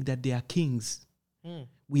 meaning that they are kings.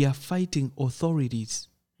 We are fighting authorities,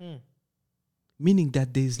 meaning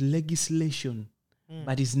that there is legislation,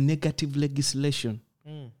 but it's negative legislation.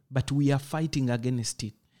 But we are fighting against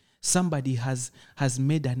it. Somebody has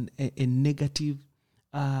made a negative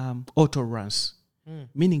utterance,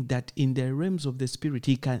 meaning that in the realms of the spirit,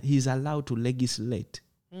 he is allowed to legislate.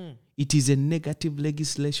 It is a negative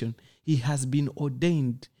legislation. He has been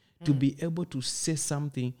ordained to be able to say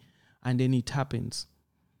something, and then it happens.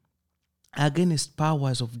 Against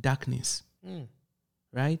powers of darkness,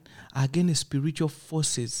 right? Against spiritual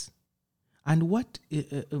forces, and what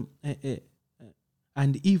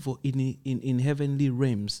and evil in heavenly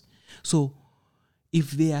realms. So,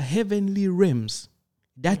 if they are heavenly realms,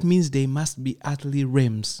 that means they must be earthly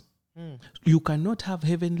realms. You cannot have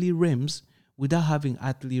heavenly realms without having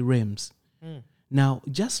earthly realms. Now,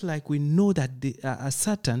 just like we know that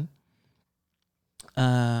Satan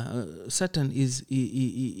is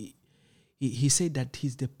he said that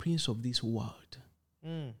he's the prince of this world.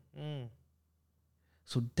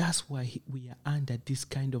 So that's why we are under this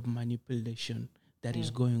kind of manipulation that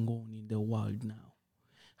is going on in the world now.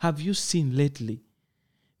 Have you seen lately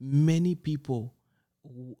many people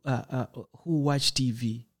who watch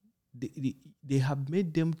TV? They have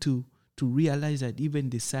made them to realize that even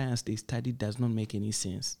the science they study does not make any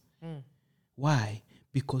sense. Why?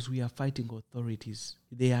 Because we are fighting authorities.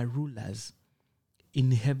 They are rulers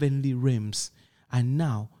in heavenly realms. And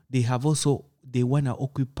now they want to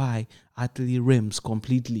occupy earthly realms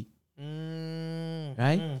completely.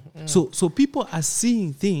 Right? So people are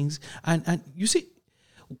seeing things, and you see,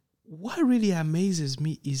 what really amazes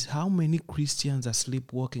me is how many Christians are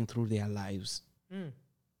sleepwalking through their lives.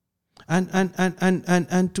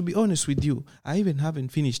 And to be honest with you, I even haven't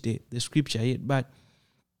finished the scripture yet, but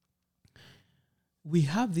we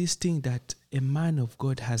have this thing that a man of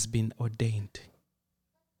God has been ordained.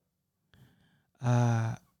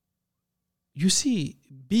 You see,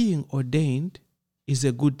 being ordained is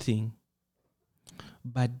a good thing,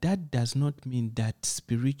 but that does not mean that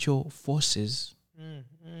spiritual forces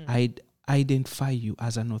identify you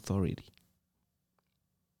as an authority.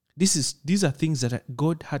 These are things that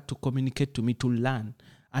God had to communicate to me to learn,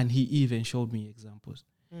 and He even showed me examples.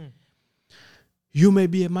 You may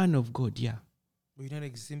be a man of God, yeah, but you're not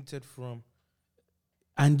exempted from,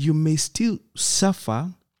 and you may still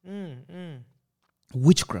suffer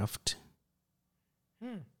witchcraft.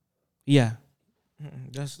 Yeah,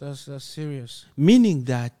 that's serious. meaning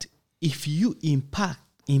that if you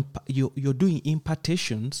you're doing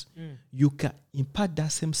impartations, you can impart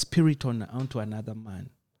that same spirit onto another man.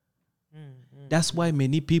 That's why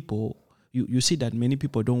many people, you see that many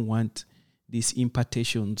people don't want these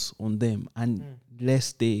impartations on them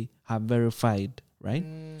unless they are verified, right?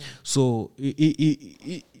 So,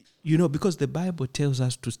 because the Bible tells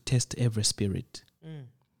us to test every spirit,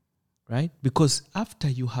 right? Because after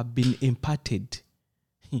you have been imparted,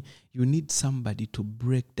 you need somebody to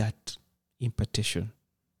break that impartation.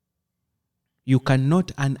 You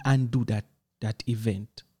cannot undo that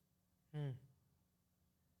event.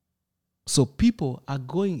 So people are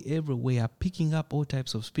going everywhere, picking up all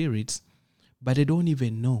types of spirits, but they don't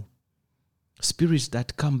even know. Spirits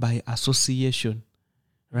that come by association,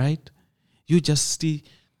 right? You just see,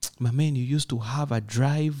 my man, you used to have a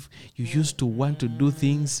drive. You used to want to do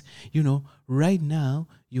things. Right now,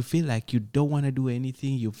 you feel like you don't want to do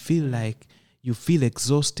anything. You feel like you feel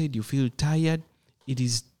exhausted. You feel tired. It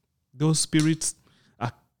is those spirits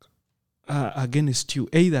are against you,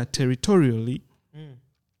 either territorially,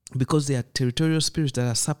 because they are territorial spirits that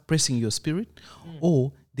are suppressing your spirit,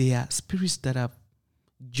 or they are spirits that have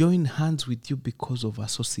joined hands with you because of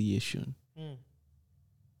association.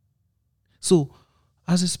 So,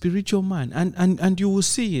 as a spiritual man, and you will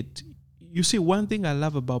see it. You see, one thing I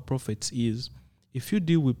love about prophets is, if you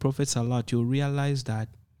deal with prophets a lot, you'll realize that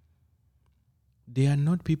they are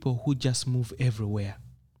not people who just move everywhere.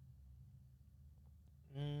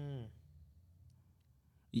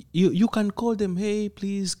 You can call them, hey,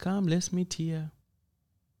 please come, let's meet here.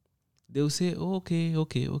 They'll say,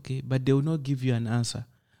 okay, but they will not give you an answer.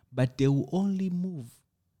 But they will only move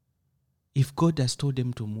if God has told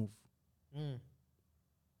them to move.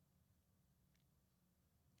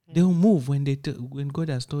 They'll move when when God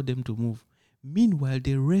has told them to move. Meanwhile,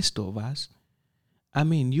 the rest of us, I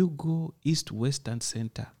mean, you go east, west, and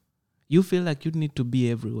center. You feel like you need to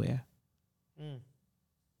be everywhere.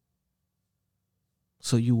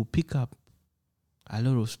 So you will pick up a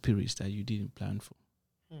lot of spirits that you didn't plan for.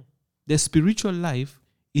 The spiritual life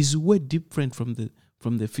is way different from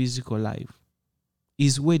the physical life.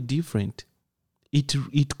 Is way different.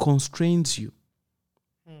 It constrains you.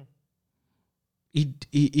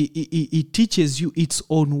 It teaches you its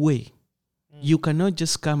own way. You cannot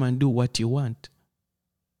just come and do what you want.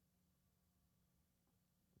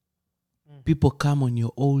 People come on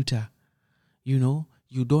your altar, you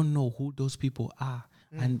don't know who those people are.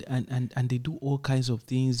 And they do all kinds of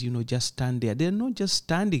things, just stand there. They're not just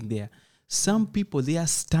standing there. Some people, they are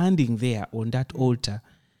standing there on that altar.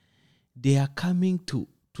 They are coming to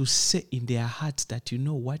say in their hearts that,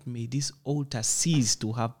 what, may this altar cease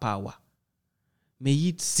to have power. May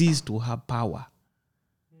it cease to have power.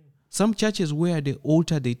 Some churches where they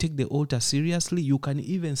take the altar seriously, you can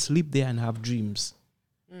even sleep there and have dreams.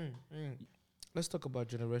 Let's talk about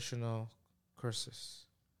generational curses.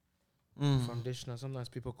 Foundational, sometimes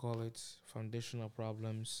people call it foundational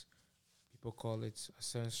problems. People call it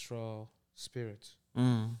ancestral spirit.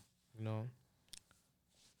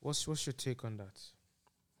 What's your take on that?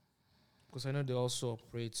 Because I know they also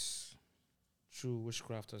operate through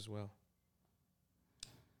witchcraft as well.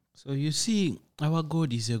 So you see, our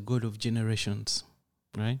God is a God of generations,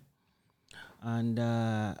 right? And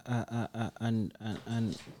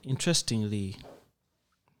interestingly,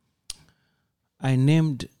 I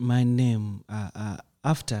named my name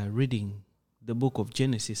after reading the book of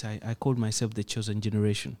Genesis. I called myself the chosen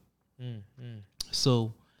generation.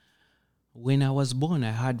 So when I was born,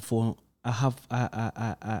 I had 4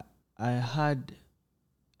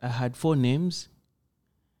 names,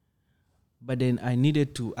 but then I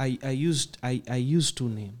needed to. I used 2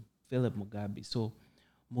 names, Philip Mugabe. So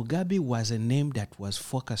Mugabe was a name that was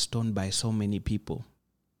focused on by so many people.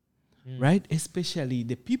 Right? Especially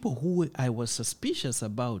the people who I was suspicious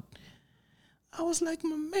about. I was like,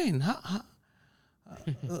 man,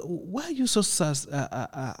 why are you so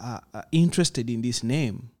interested in this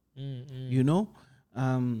name?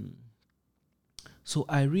 So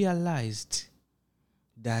I realized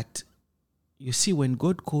that, you see, when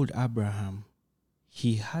God called Abraham,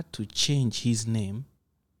 he had to change his name,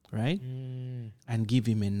 right? And give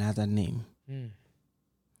him another name.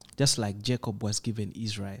 Just like Jacob was given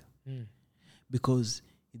Israel. Because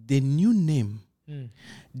the new name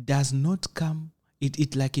does not come,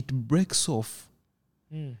 it breaks off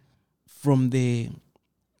from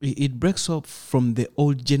it breaks off from the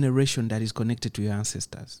old generation that is connected to your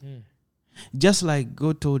ancestors. Just like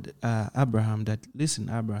God told Abraham that, listen,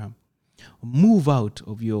 Abraham, move out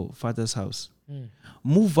of your father's house.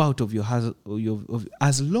 Move out of your house.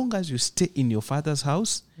 As long as you stay in your father's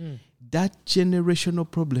house, that generational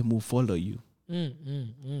problem will follow you.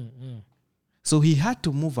 So he had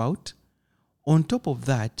to move out. On top of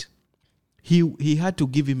that, he had to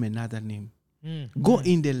give him another name. Go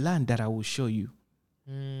in the land that I will show you.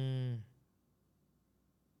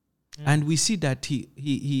 And we see that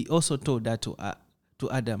he also told that to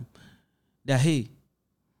Adam, that, hey,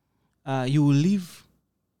 you will leave.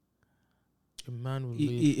 A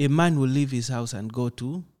man will leave his house and go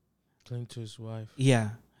to cling to his wife.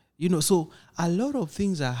 Yeah. So a lot of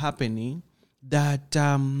things are happening that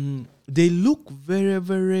they look very,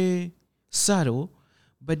 very subtle,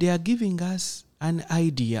 but they are giving us an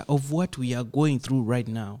idea of what we are going through right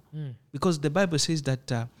now. Because the Bible says that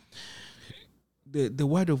the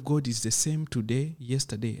word of God is the same today,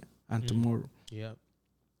 yesterday, and tomorrow. Yeah.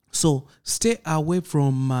 So stay away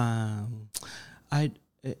from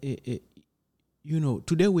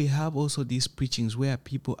today we have also these preachings where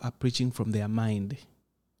people are preaching from their mind,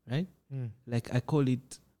 right? Like I call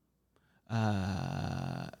it,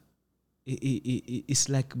 it's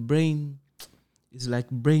like brain. It's like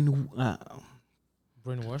brainwashing,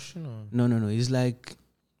 or no.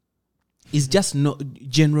 It's just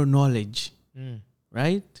general knowledge,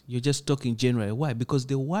 right? You're just talking generally. Why? Because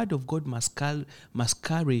the word of God must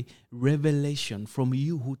carry revelation from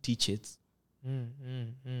you who teach it.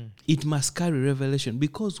 It must carry revelation,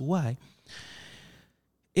 because why?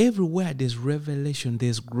 Everywhere there's revelation,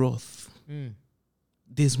 there's growth.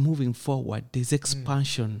 There's moving forward. There's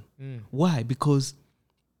expansion. Why? Because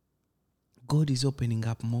God is opening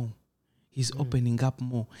up more. He's opening up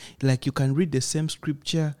more. Like you can read the same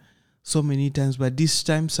scripture so many times, but this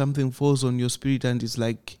time something falls on your spirit and it's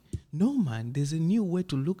like, no, man, there's a new way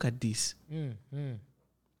to look at this.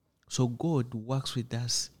 So God works with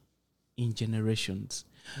us in generations.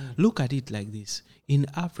 Mm. Look at it like this. In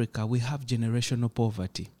Africa, we have generational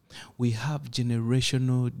poverty. We have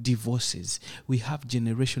generational divorces. We have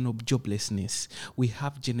generational joblessness. We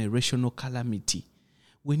have generational calamity.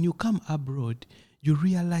 When you come abroad, you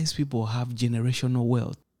realize people have generational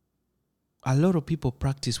wealth. A lot of people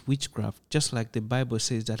practice witchcraft, just like the Bible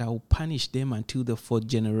says that I will punish them until the 4th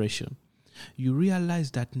generation. You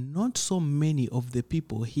realize that not so many of the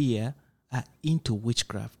people here are into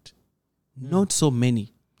witchcraft. Not so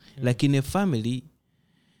many. Like in a family,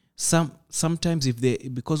 sometimes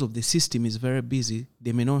because of the system is very busy,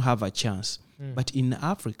 they may not have a chance. But in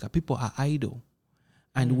Africa, people are idle.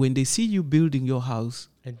 And when they see you building your house,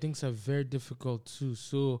 and things are very difficult too.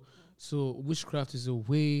 So witchcraft is a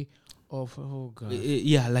way of, oh God.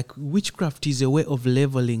 yeah, like witchcraft is a way of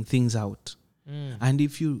leveling things out. And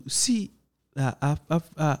if you see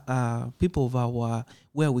people of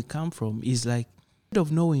where we come from, is like,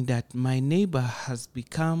 of knowing that my neighbor has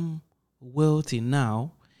become wealthy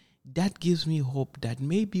now, that gives me hope that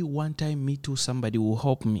maybe one time me too, somebody will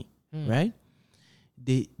help me, right?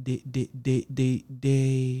 They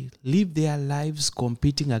live their lives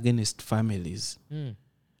competing against families.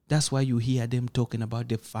 That's why you hear them talking about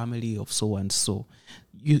the family of so and so.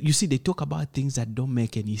 You see, they talk about things that don't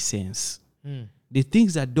make any sense. The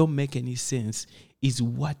things that don't make any sense is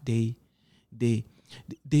what they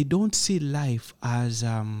don't see life as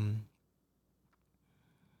a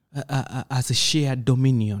shared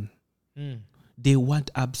dominion. They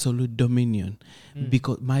want absolute dominion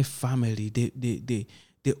because my family, the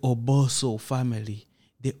Oboso family,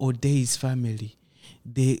 the Odeis family,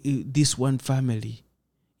 this one family,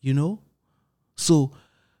 you know. So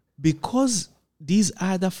because these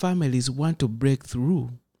other families want to break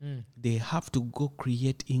through, they have to go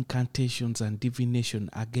create incantations and divination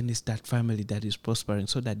against that family that is prospering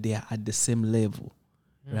so that they are at the same level,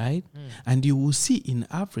 right? And you will see in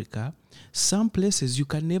Africa, some places you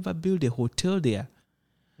can never build a hotel there.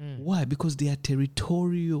 Why? Because they are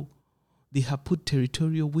territorial. They have put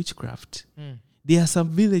territorial witchcraft. There are some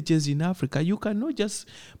villages in Africa, you cannot just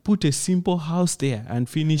put a simple house there and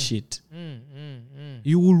finish it.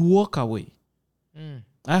 You will walk away.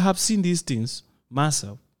 I have seen these things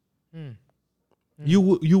myself. You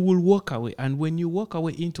will walk away, and when you walk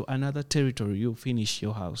away into another territory, you finish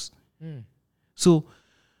your house. So,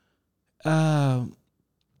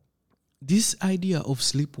 this idea of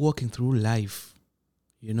sleepwalking through life,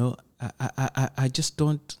 you know, I just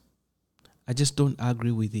don't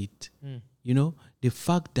agree with it. You know, the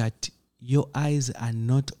fact that your eyes are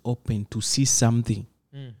not open to see something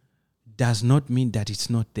does not mean that it's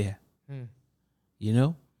not there. You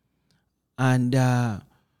know, and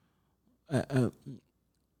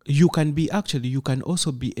you can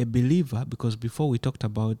also be a believer, because before we talked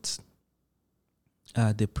about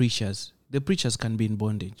the preachers can be in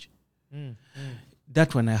bondage.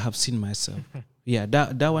 That one I have seen myself. Yeah,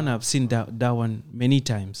 that one I've seen that one many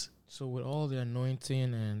times. So with all the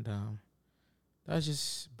anointing and that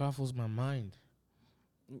just baffles my mind.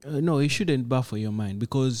 No, it shouldn't baffle your mind,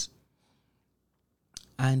 because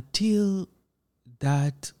until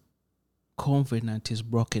that covenant is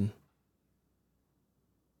broken,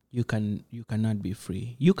 you cannot be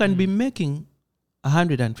free. You can be making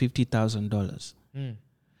 $150,000,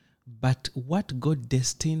 but what God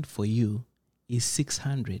destined for you is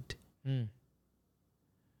 600.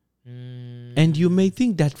 And you may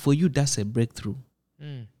think that for you that's a breakthrough.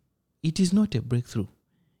 It is not a breakthrough.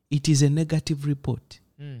 It is a negative report.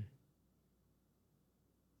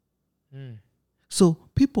 So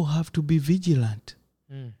people have to be vigilant.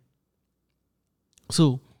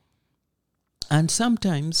 So, and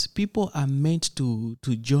sometimes people are meant to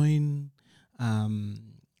join,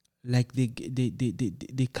 like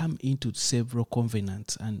they come into several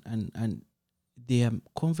covenants, and they are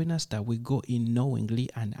covenants that we go in knowingly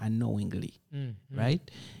and unknowingly, right?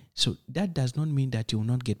 So that does not mean that you will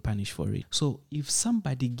not get punished for it. So if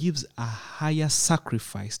somebody gives a higher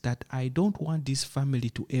sacrifice that I don't want this family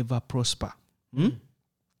to ever prosper,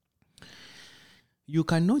 you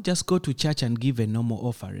cannot just go to church and give a normal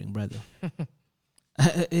offering, brother.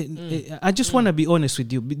 I just want to be honest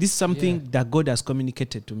with you. This is something that God has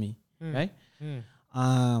communicated to me, right?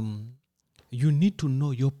 You need to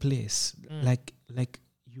know your place. Like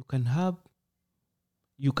you can have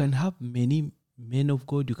many men of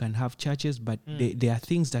God, you can have churches, but there are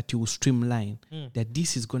things that you will streamline. That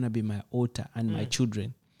this is going to be my altar and my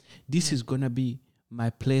children. This is going to be my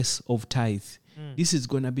place of tithe. This is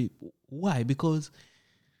going to be... Why? Because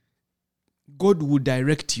God will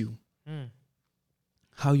direct you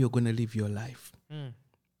how you're going to live your life.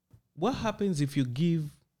 What happens if you give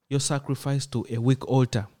your sacrifice to a weak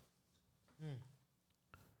altar,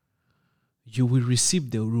 you will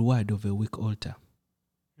receive the reward of a weak altar.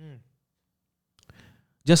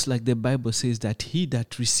 Just like the Bible says that he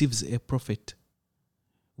that receives a prophet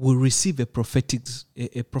will receive a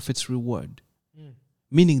prophet's reward,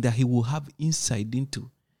 meaning that he will have insight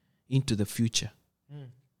into the future.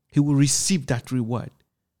 He will receive that reward.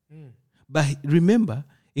 But remember,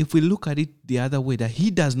 if we look at it the other way, that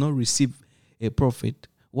he does not receive a prophet,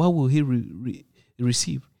 what will he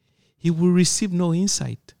receive? He will receive no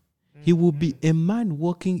insight. He will be a man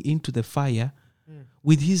walking into the fire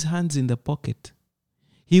with his hands in the pocket.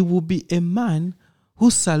 He will be a man who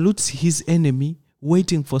salutes his enemy,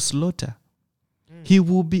 waiting for slaughter. He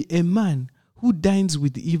will be a man who dines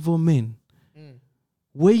with evil men,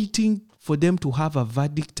 waiting for them to have a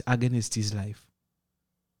verdict against his life.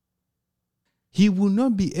 He will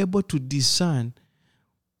not be able to discern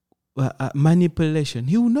manipulation.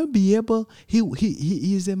 He will not be able.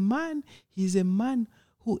 He is a man. He is a man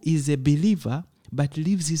who is a believer but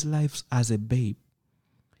lives his life as a babe.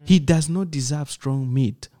 He does not deserve strong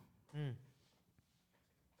meat.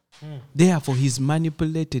 Therefore, he's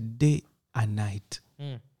manipulated day and night.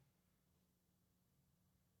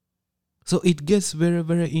 So it gets very,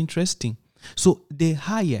 very interesting. So the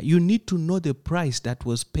higher, you need to know the price that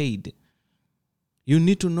was paid. You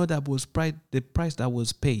need to know that was the price that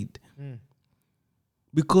was paid.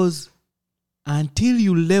 Because until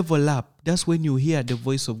you level up, that's when you hear the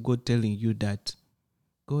voice of God telling you that,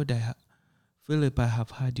 God, Philip, I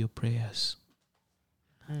have heard your prayers.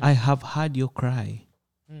 I have heard your cry.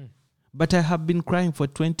 But I have been crying for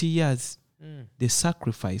 20 years. The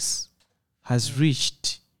sacrifice has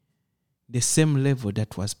reached the same level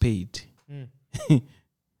that was paid.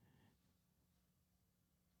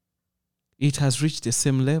 It has reached the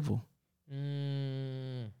same level.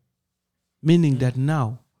 Meaning that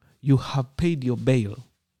now you have paid your bail.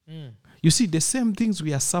 You see, the same things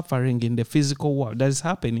we are suffering in the physical world that is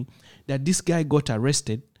happening, that this guy got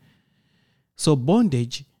arrested. So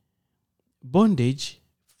bondage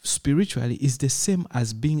spiritually is the same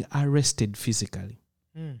as being arrested physically.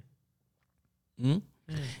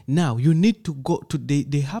 Now you need to go to,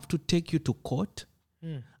 they have to take you to court,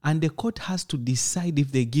 and the court has to decide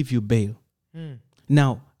if they give you bail.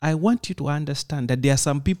 Now, I want you to understand that there are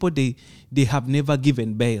some people, they have never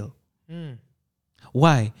given bail.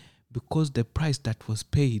 Why? Because the price that was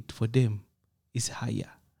paid for them is higher.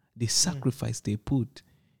 The sacrifice they put,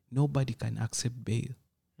 nobody can accept bail.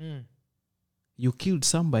 You killed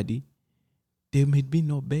somebody, there may be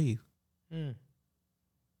no bail.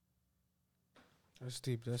 That's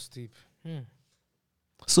deep.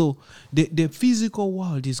 So the physical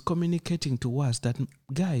world is communicating to us that,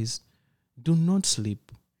 guys, do not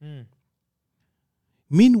sleep.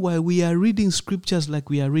 Meanwhile, we are reading scriptures like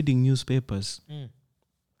we are reading newspapers.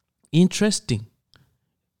 Interesting.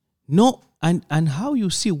 No, and how you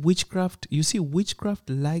see witchcraft,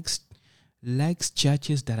 likes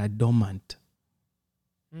churches that are dormant.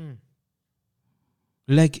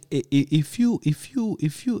 Like if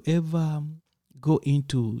you ever go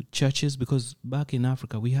into churches, because back in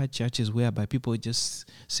Africa we had churches whereby people just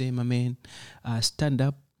say, "Amen, stand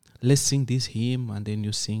up, let's sing this hymn," and then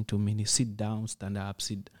you sing 2 minutes, sit down, stand up,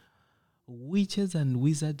 sit. Witches and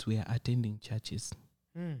wizards were attending churches.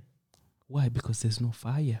 Why? Because there's no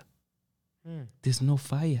fire. There's no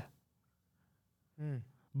fire.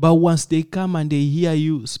 But once they come and they hear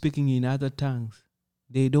you speaking in other tongues,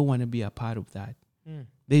 they don't want to be a part of that.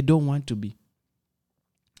 They don't want to be.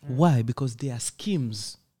 Why? Because their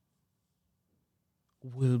schemes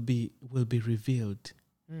will be revealed.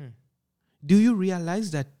 Do you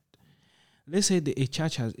realize that, let's say a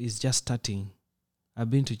church is just starting. I've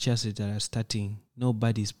been to churches that are starting.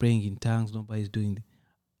 Nobody's praying in tongues. Nobody's doing.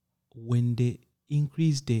 When they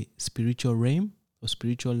increase the spiritual realm or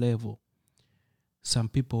spiritual level, some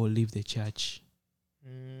people will leave the church.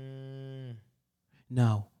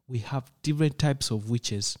 Now, we have different types of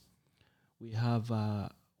witches. We have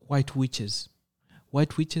white witches.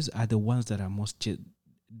 White witches are the ones that are most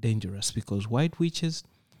dangerous, because white witches,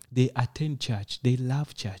 they attend church. They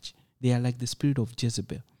love church. They are like the spirit of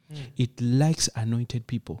Jezebel. It likes anointed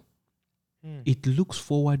people. It looks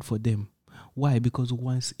forward for them. Why? Because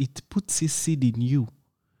once it puts its seed in you,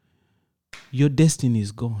 your destiny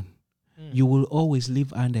is gone. You will always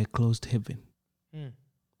live under a closed heaven.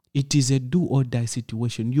 It is a do or die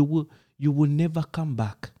situation. You will never come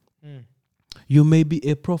back. You may be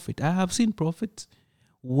a prophet. I have seen prophets,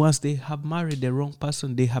 once they have married the wrong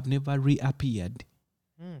person, they have never reappeared.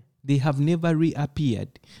 They have never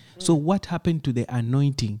reappeared. So what happened to the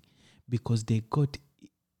anointing? Because they got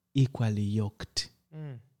equally yoked.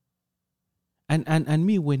 And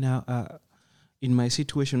me, when I in my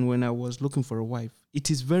situation, when I was looking for a wife, it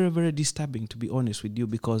is very, very disturbing, to be honest with you,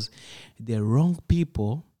 because the wrong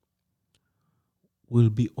people will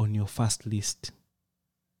be on your first list.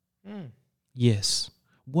 Yes.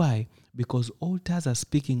 Why? Because altars are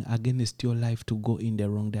speaking against your life to go in the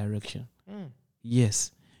wrong direction.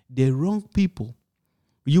 Yes. The wrong people.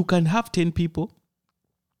 You can have 10 people.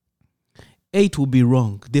 8 will be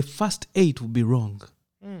wrong. The first 8 will be wrong.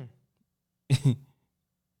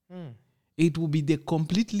 It will be the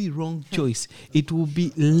completely wrong choice. It will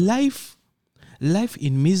be life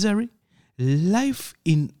in misery, life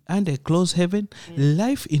in under closed heaven,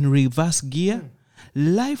 life in reverse gear,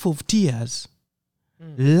 life of tears,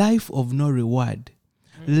 life of no reward,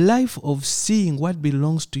 life of seeing what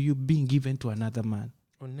belongs to you being given to another man.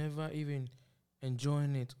 Or never even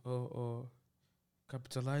enjoying it or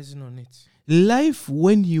capitalizing on it. Life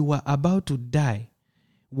when you are about to die,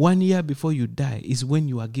 1 year before you die, is when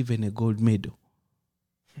you are given a gold medal.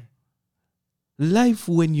 Life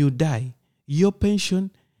when you die, your pension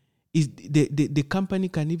is the company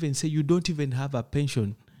can even say you don't even have a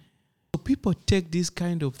pension. So people take these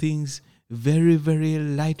kind of things very, very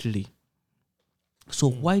lightly. So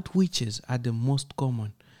white witches are the most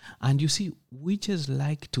common. And you see, witches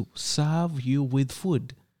like to serve you with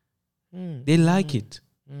food. They like it.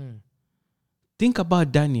 Think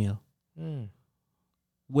about Daniel.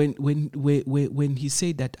 When he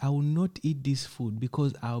said that I will not eat this food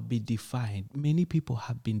because I'll be defiled. Many people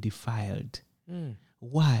have been defiled.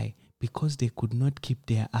 Why? Because they could not keep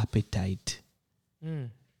their appetite.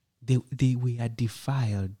 They were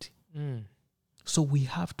defiled. So we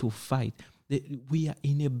have to fight. We are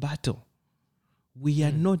in a battle. We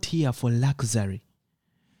are not here for luxury.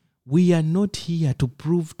 We are not here to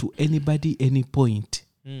prove to anybody any point.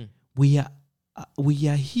 We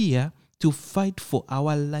are here to fight for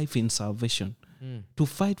our life in salvation, to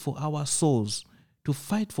fight for our souls, to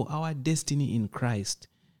fight for our destiny in Christ.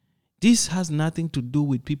 This has nothing to do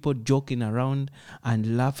with people joking around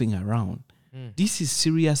and laughing around. This is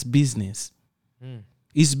serious business.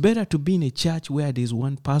 It's better to be in a church where there's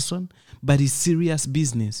one person, but it's serious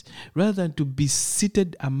business, rather than to be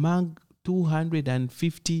seated among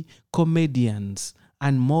 250 comedians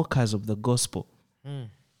and mockers of the gospel.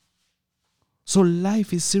 So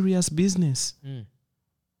life is serious business.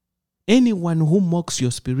 Anyone who mocks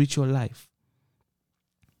your spiritual life,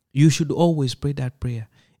 you should always pray that prayer.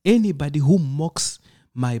 Anybody who mocks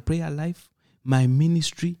my prayer life, my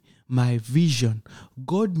ministry, my vision,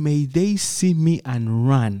 God, may they see me and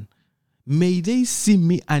run. May they see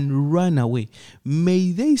me and run away.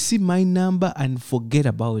 May they see my number and forget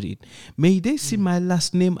about it. May they see my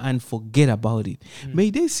last name and forget about it.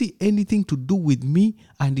 May they see anything to do with me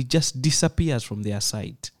and it just disappears from their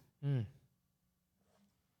sight.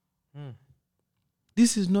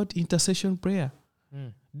 This is not intercession prayer.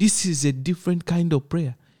 This is a different kind of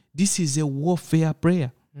prayer. This is a warfare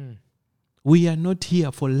prayer. We are not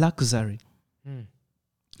here for luxury.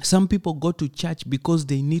 Some people go to church because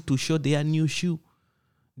they need to show their new shoe,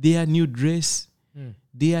 their new dress,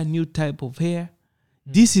 their new type of hair.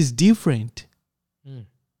 This is different.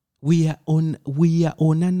 We are on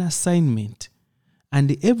an assignment.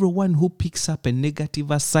 And everyone who picks up a negative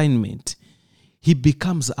assignment, he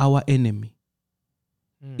becomes our enemy.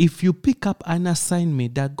 If you pick up an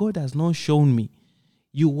assignment that God has not shown me,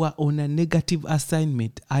 you are on a negative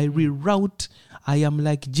assignment. I reroute. I am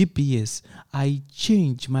like GPS. I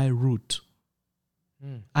change my route.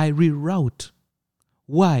 I reroute.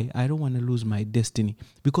 Why? I don't want to lose my destiny.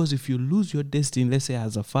 Because if you lose your destiny, let's say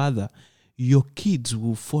as a father, your kids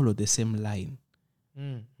will follow the same line.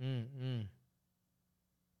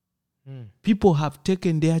 People have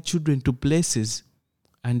taken their children to places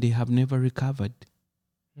and they have never recovered.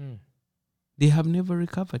 They have never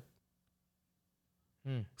recovered.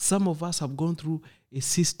 Some of us have gone through a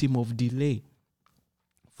system of delay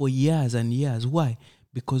for years and years. Why?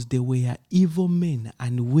 Because there were evil men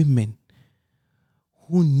and women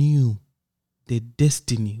who knew the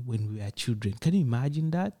destiny when we were children. Can you imagine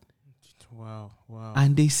that? Wow.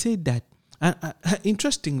 And they said that,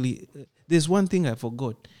 interestingly, there's one thing I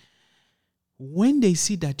forgot. When they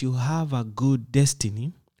see that you have a good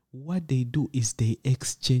destiny, what they do is they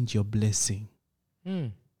exchange your blessing.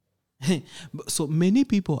 So many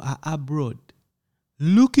people are abroad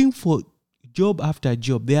looking for job after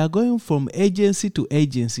job. They are going from agency to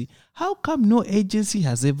agency. How come no agency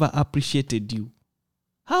has ever appreciated you?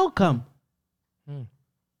 How come?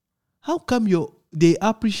 How come they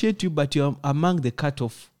appreciate you but you're among the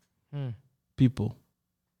cut-off people?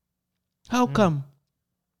 How come?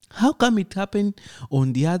 How come it happened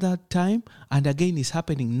on the other time and again it's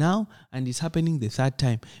happening now and it's happening the third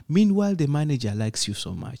time? Meanwhile, the manager likes you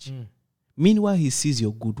so much. Meanwhile, he sees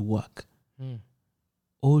your good work.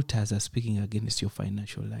 Altars are speaking against your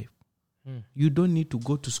financial life. You don't need to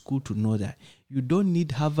go to school to know that. You don't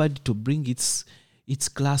need Harvard to bring its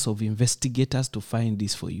class of investigators to find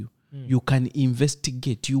this for you. You can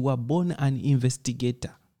investigate. You were born an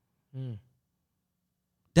investigator.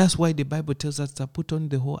 That's why the Bible tells us to put on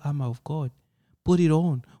the whole armor of God. Put it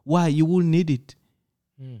on. Why? You will need it.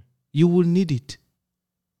 You will need it.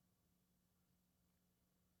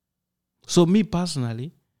 So me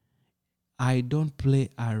personally, I don't play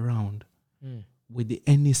around with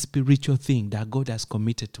any spiritual thing that God has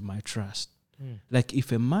committed to my trust. Like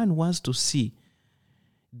if a man wants to see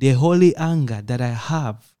the holy anger that I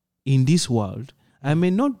have in this world, I may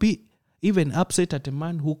not be even upset at a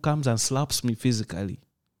man who comes and slaps me physically.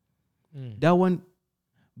 That one,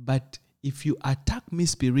 but if you attack me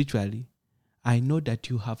spiritually, I know that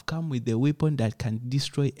you have come with a weapon that can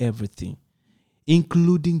destroy everything,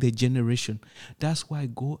 including the generation. That's why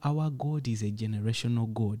our God is a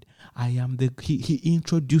generational God. He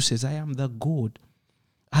introduces, I am the God.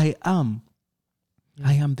 I am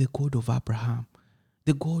the God of Abraham,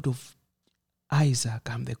 the God of Isaac,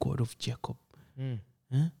 I'm the God of Jacob.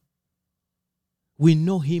 We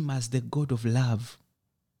know him as the God of love.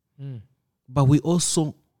 But we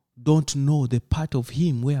also don't know the part of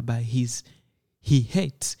him whereby he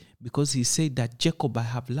hates, because he said that Jacob I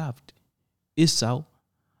have loved, Esau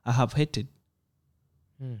I have hated.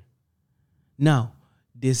 Now,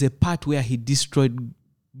 there's a part where he destroyed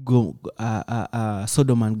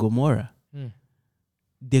Sodom and Gomorrah.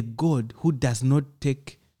 The God who does not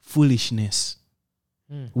take foolishness.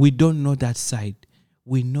 We don't know that side.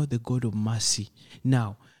 We know the God of mercy.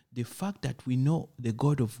 Now, the fact that we know the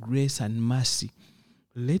God of grace and mercy,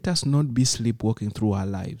 let us not be sleepwalking through our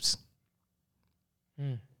lives.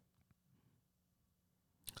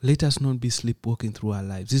 Let us not be sleepwalking through our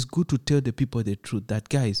lives. It's good to tell the people the truth that,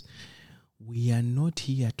 guys, we are not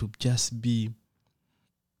here to just be...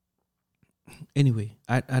 Anyway,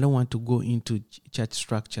 I don't want to go into church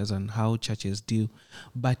structures and how churches deal,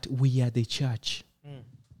 but we are the church.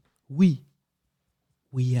 We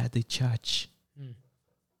are the church.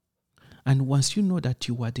 And once you know that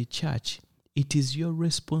you are the church, it is your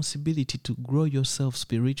responsibility to grow yourself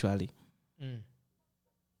spiritually.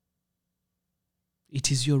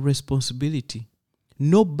 It is your responsibility.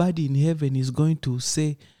 Nobody in heaven is going to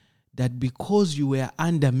say that because you were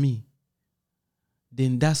under me,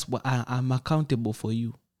 then that's what I'm accountable for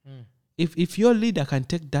you. If your leader can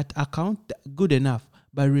take that account, good enough.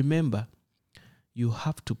 But remember, you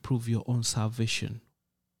have to prove your own salvation.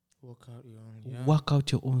 Work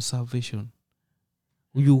out your own salvation.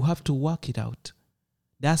 You have to work it out.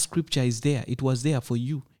 That scripture is there. It was there for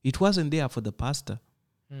you. It wasn't there for the pastor.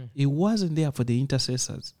 It wasn't there for the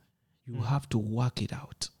intercessors. You have to work it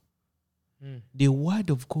out. The word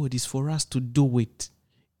of God is for us to do it.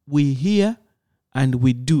 We hear and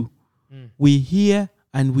we do. We hear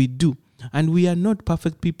and we do. And we are not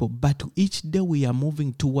perfect people, but each day we are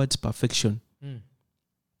moving towards perfection.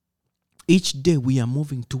 Each day we are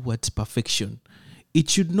moving towards perfection. It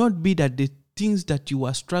should not be that the things that you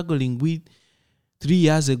are struggling with 3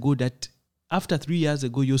 years ago, that after 3 years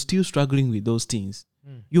ago, you're still struggling with those things.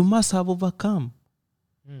 You must have overcome.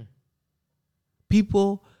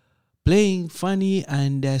 People playing funny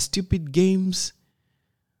and stupid games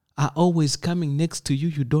are always coming next to you.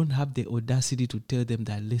 You don't have the audacity to tell them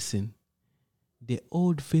that, listen, the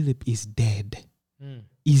old Philip is dead.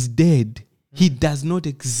 Is dead. He does not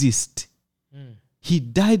exist. He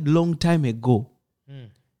died long time ago.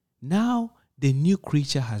 Now the new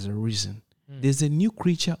creature has arisen. There's a new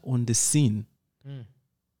creature on the scene.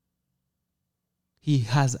 He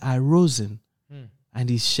has arisen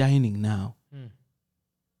and is shining now.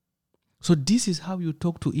 So this is how you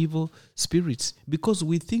talk to evil spirits, because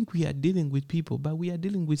we think we are dealing with people, but we are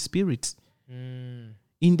dealing with spirits. In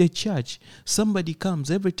the church, somebody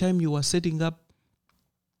comes every time you are setting up,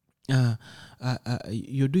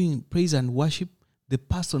 you're doing praise and worship, the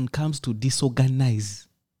person comes to disorganize.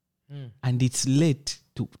 And it's late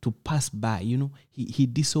to pass by, he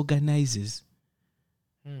disorganizes.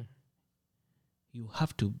 You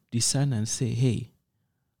have to discern and say, hey,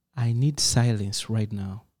 I need silence right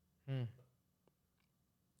now.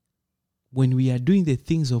 When we are doing the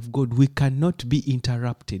things of God, we cannot be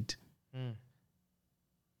interrupted.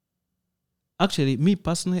 Actually, me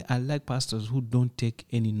personally, I like pastors who don't take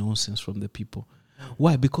any nonsense from the people.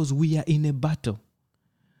 Why? Because we are in a battle.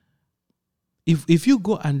 If you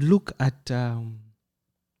go and look at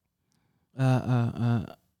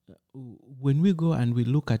when we go and we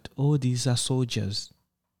look at all these soldiers,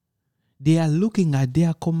 they are looking at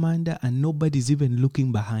their commander and nobody's even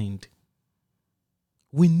looking behind.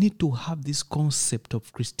 We need to have this concept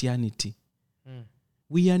of Christianity.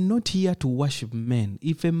 We are not here to worship men.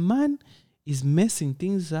 If a man is messing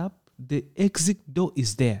things up, the exit door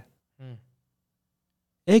is there.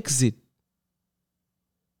 Exit.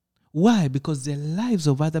 Why? Because the lives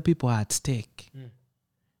of other people are at stake.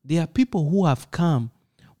 There are people who have come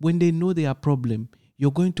when they know there are problem.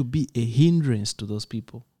 You're going to be a hindrance to those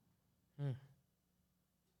people.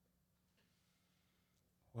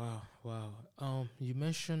 Wow. You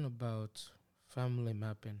mentioned about family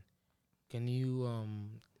mapping. Can you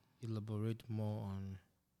elaborate more on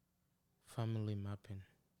family mapping?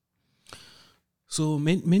 So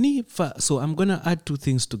so I'm going to add two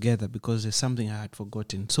things together because there's something I had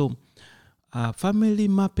forgotten. So family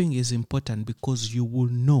mapping is important because you will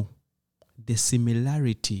know the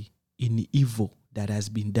similarity in evil that has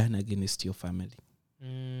been done against your family.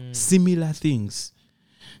 Similar things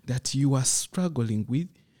that you are struggling with,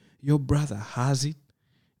 your brother has it,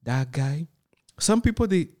 that guy. Some people,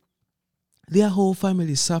 their whole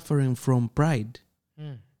family is suffering from pride.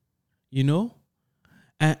 You know?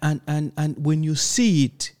 And when you see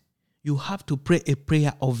it, you have to pray a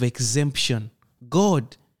prayer of exemption.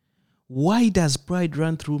 God, why does pride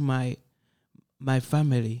run through my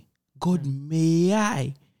family? God, may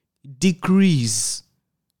I decrease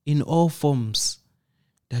in all forms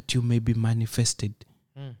that you may be manifested,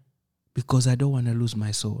 because I don't want to lose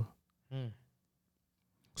my soul.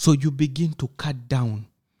 So you begin to cut down.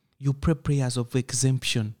 You pray prayers of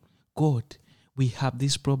exemption. God, we have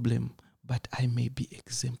this problem, but I may be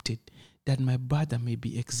exempted, that my brother may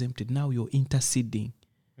be exempted. Now you're interceding,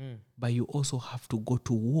 but you also have to go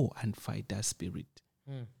to war and fight that spirit.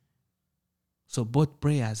 So both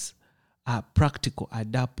prayers are practical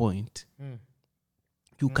at that point.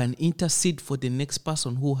 You can intercede for the next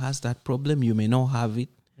person who has that problem. You may not have it,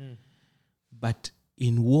 but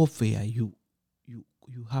in warfare, you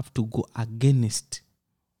have to go against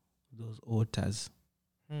those altars.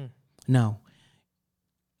 Now,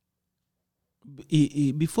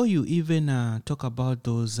 before you even talk about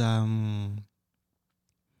those, how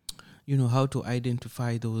to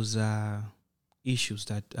identify those issues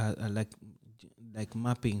that are like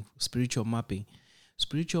mapping, spiritual mapping.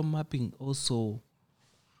 Spiritual mapping also,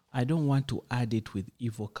 I don't want to add it with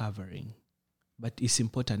evil covering, but it's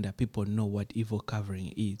important that people know what evil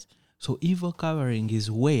covering is. So evil covering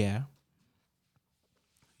is where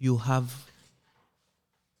you have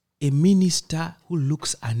a minister who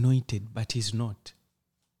looks anointed, but is not.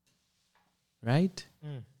 Right?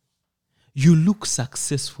 You look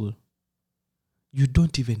successful. You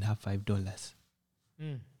don't even have $5.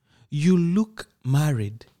 You look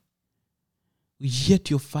married, yet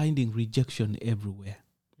you're finding rejection everywhere.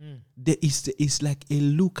 There is it's like a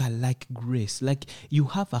lookalike grace. Like you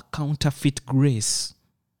have a counterfeit grace.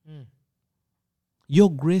 Your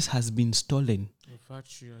grace has been stolen.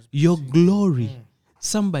 Your glory.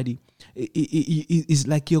 Somebody, it's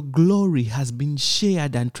like your glory has been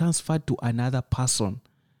shared and transferred to another person.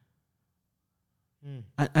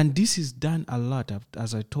 And this is done a lot,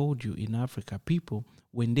 as I told you, in Africa. People,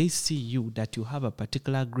 when they see you, that you have a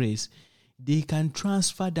particular grace, they can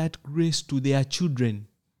transfer that grace to their children.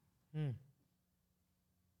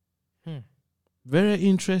 Very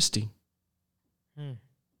interesting.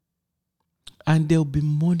 And they'll be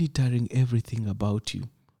monitoring everything about you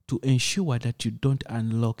to ensure that you don't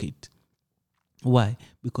unlock it. Why?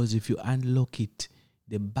 Because if you unlock it,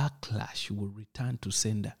 the backlash will return to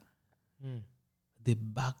sender. The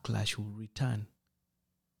backlash will return.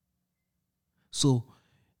 So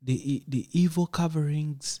the evil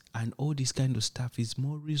coverings and all this kind of stuff is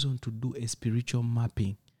more reason to do a spiritual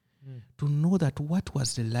mapping. To know that what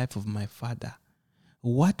was the life of my father?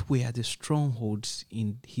 What were the strongholds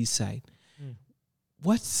in his side?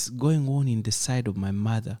 What's going on in the side of my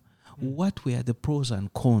mother? What were the pros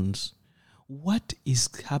and cons? What is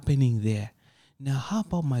happening there? Now, how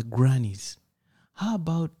about my grannies? How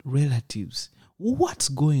about relatives? What's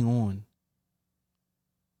going on?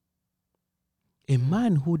 A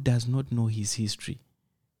man who does not know his history,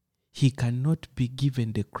 he cannot be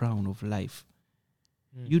given the crown of life.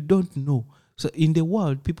 You don't know. So in the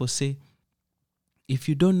world, people say, if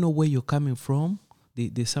you don't know where you're coming from,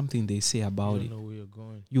 there's something they say about it. You don't know where you're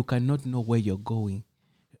going. You cannot know where you're going.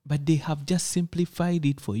 But they have just simplified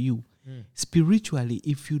it for you. Spiritually,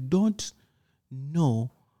 if you don't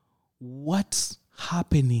know what's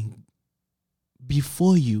happening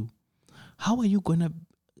before you, how are you going to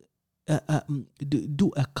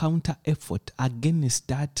do a counter effort against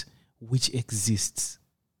that which exists?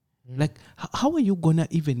 Like, how are you going to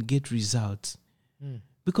even get results?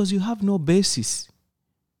 Because you have no basis.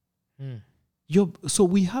 So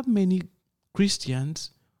we have many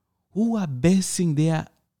Christians who are basing their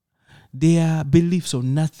beliefs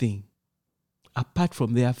on nothing apart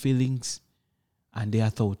from their feelings and their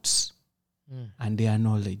thoughts and their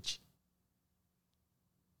knowledge.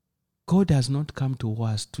 God has not come to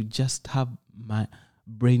us to just have my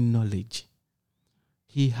brain knowledge.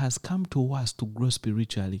 He has come to us to grow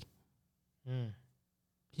spiritually.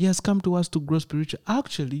 He has come to us to grow spiritually.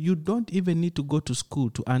 Actually, you don't even need to go to school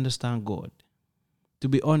to understand God, to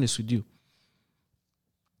be honest with you.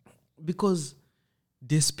 Because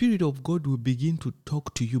the Spirit of God will begin to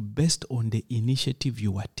talk to you based on the initiative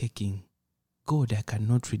you are taking. God, I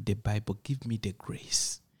cannot read the Bible. Give me the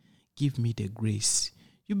grace. Give me the grace.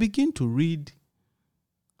 You begin to read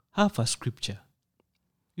half a scripture.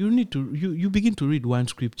 You begin to read one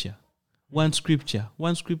scripture.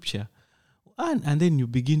 And then you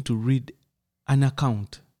begin to read an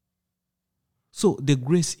account. So the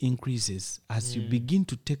grace increases as you begin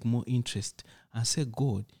to take more interest and say,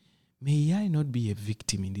 God, may I not be a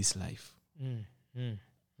victim in this life.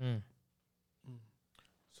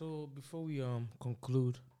 So before we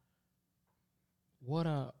conclude,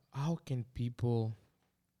 how can people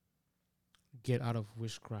get out of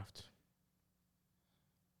witchcraft?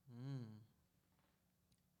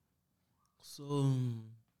 So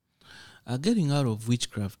getting out of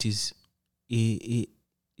witchcraft is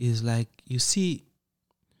like, you see,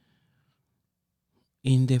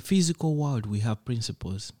 in the physical world we have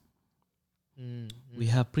principles. We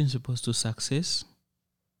have principles to success.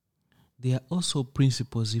 There are also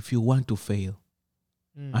principles if you want to fail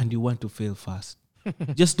and you want to fail fast.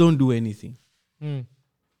 Just don't do anything.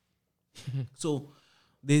 So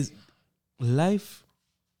there's life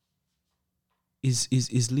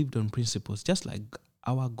is lived on principles, just like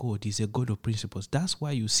our God is a God of principles. That's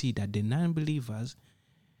why you see that the non-believers,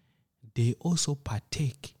 they also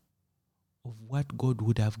partake of what God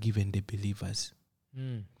would have given the believers.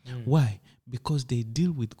 Why? Because they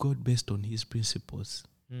deal with God based on his principles.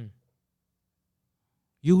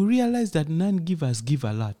 You realize that non-givers give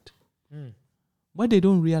a lot. But they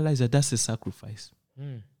don't realize that that's a sacrifice.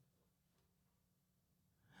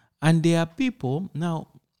 And there are people, now,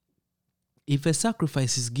 if a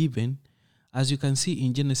sacrifice is given, as you can see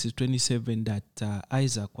in Genesis 27, that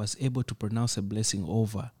Isaac was able to pronounce a blessing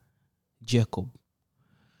over Jacob.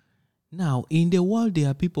 Now, in the world, there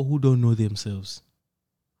are people who don't know themselves,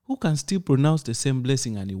 who can still pronounce the same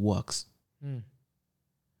blessing and it works.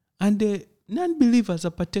 And the non-believers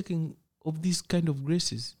are partaking of these kind of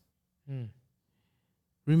graces.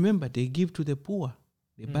 Remember, they give to the poor.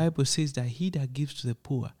 The Bible says that he that gives to the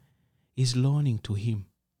poor is loaning to him.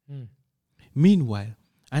 Meanwhile,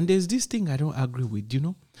 and there's this thing I don't agree with,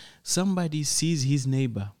 somebody sees his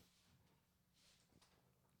neighbor.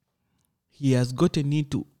 He has gotten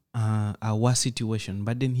into a worse situation,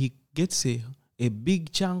 but then he gets a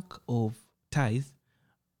big chunk of tithe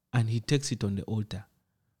and he takes it on the altar.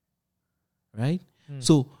 Right?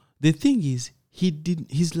 So the thing is,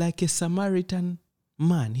 he's like a Samaritan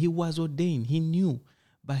man. He was ordained, he knew,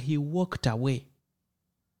 but he walked away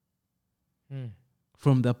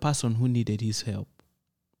from the person who needed his help.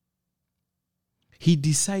 He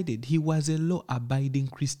decided he was a law-abiding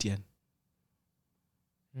Christian.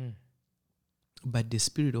 But the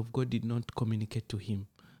Spirit of God did not communicate to him.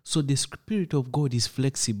 So the Spirit of God is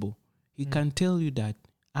flexible. He can tell you that,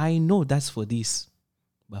 I know that's for this,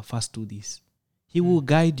 but first do this. He will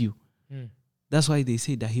guide you. That's why they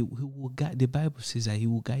say that he will guide. The Bible says that he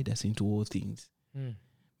will guide us into all things.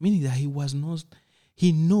 Meaning that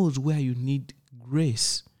he knows where you need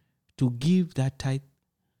grace to give that tithe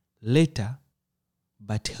later,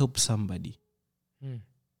 but help somebody.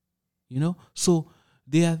 So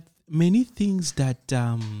there are many things that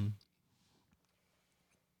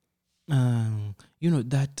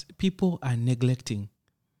that people are neglecting.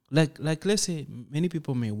 Like let's say many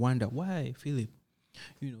people may wonder, why, Philip,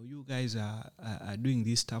 you guys are doing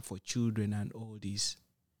this stuff for children and all this.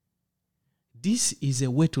 This is a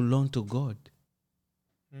way to learn to God.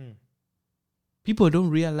 People don't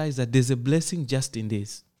realize that there's a blessing just in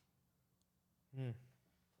this.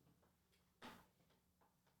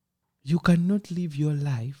 You cannot live your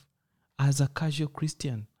life as a casual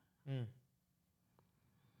Christian.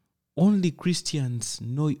 Only Christians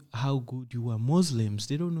know how good you are. Muslims,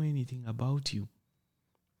 they don't know anything about you.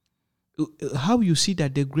 How you see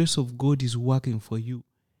that the grace of God is working for you,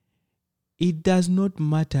 it does not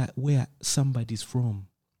matter where somebody's from.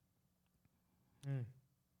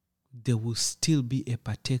 There will still be a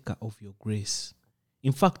partaker of your grace.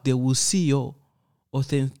 In fact, they will see your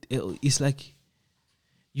it's like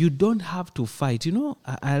you don't have to fight. You know,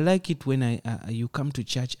 I like it when you come to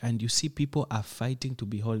church and you see people are fighting to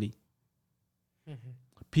be holy.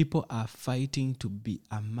 People are fighting to be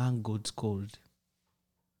among God's called.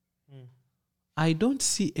 I don't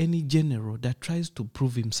see any general that tries to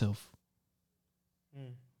prove himself.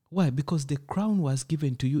 Why? Because the crown was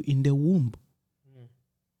given to you in the womb.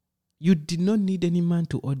 You did not need any man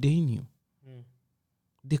to ordain you.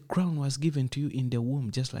 The crown was given to you in the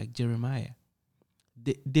womb, just like Jeremiah.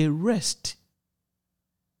 The rest,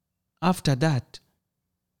 after that,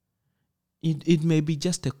 it may be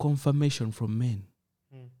just a confirmation from men.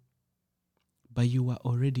 But you were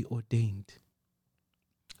already ordained.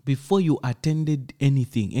 Before you attended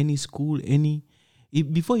anything, any school,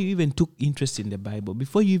 before you even took interest in the Bible,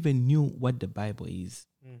 before you even knew what the Bible is,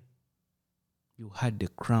 you had the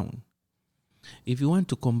crown. If you want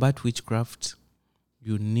to combat witchcraft,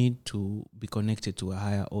 you need to be connected to a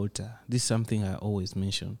higher altar. This is something I always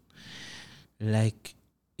mention. Like,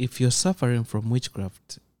 if you're suffering from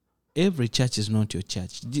witchcraft, every church is not your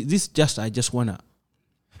church. I just want to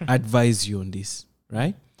advise you on this,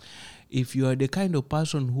 right? If you are the kind of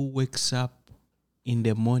person who wakes up in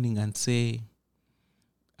the morning and say,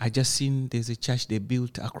 I just seen there's a church they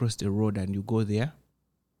built across the road, and you go there,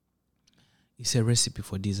 it's a recipe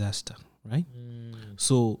for disaster, right?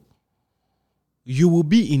 So you will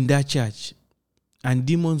be in that church and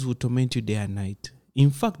demons will torment you day and night. In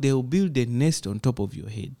fact, they will build a nest on top of your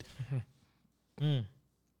head.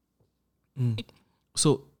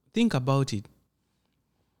 So think about it.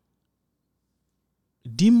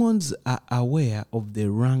 Demons are aware of the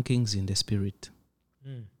rankings in the spirit.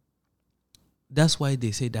 That's why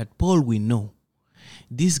they say that Paul we know.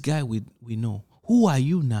 This guy we know. Who are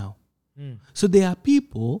you now? So there are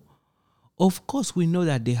people, of course we know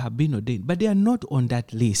that they have been ordained, but they are not on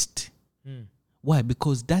that list. Why?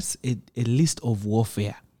 Because that's a list of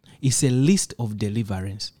warfare. It's a list of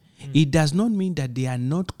deliverance. It does not mean that they are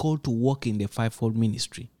not called to walk in the fivefold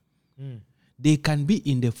ministry. They can be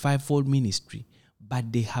in the fivefold ministry,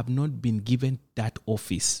 but they have not been given that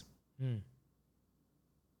office.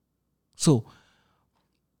 So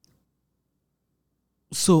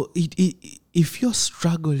if you're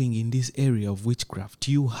struggling in this area of witchcraft,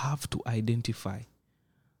 you have to identify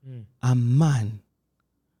a man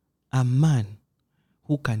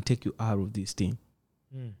who can take you out of this thing.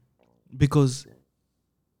 Because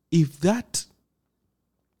if that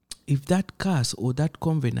curse or that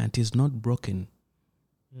covenant is not broken,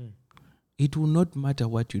 it will not matter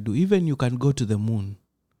what you do. Even you can go to the moon.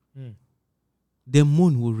 The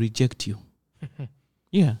moon will reject you.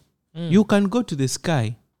 Yeah. You can go to the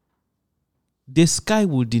sky. The sky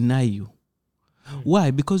will deny you.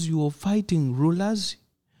 Why? Because you are fighting rulers.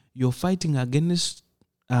 You're fighting against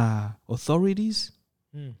authorities.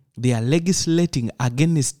 They are legislating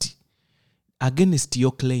against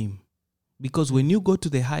your claim. Because when you go to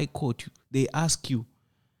the high court, they ask you,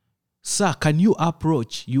 sir, can you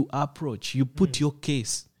approach? You approach. You put your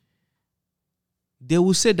case. They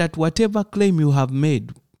will say that whatever claim you have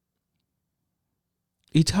made,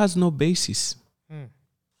 it has no basis.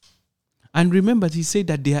 And remember, he said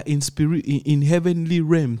that they are in heavenly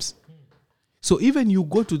realms. So even you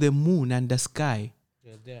go to the moon and the sky,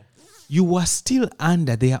 you are still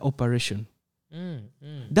under their operation.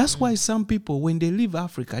 That's why some people, when they leave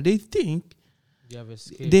Africa, they think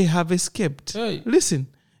they have escaped. Hey. Listen,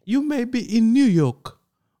 you may be in New York,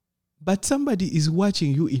 but somebody is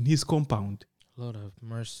watching you in his compound. Lord have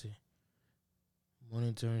mercy.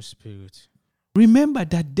 Monitoring spirit. Remember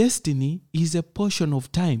that destiny is a portion of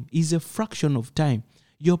time, is a fraction of time.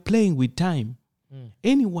 You're playing with time.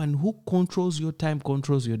 Anyone who controls your time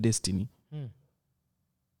controls your destiny.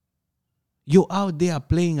 You're out there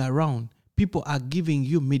playing around. People are giving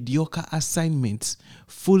you mediocre assignments,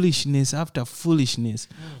 foolishness after foolishness,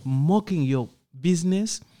 mocking your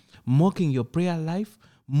business, mocking your prayer life,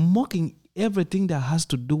 mocking everything that has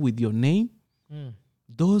to do with your name.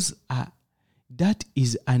 That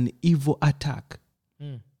is an evil attack.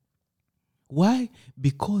 Why?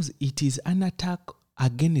 Because it is an attack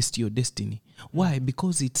against your destiny. Why?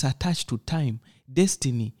 Because it's attached to time.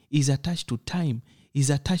 Destiny is attached to time, is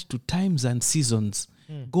attached to times and seasons.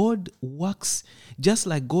 God works just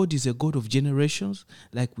like God is a God of generations,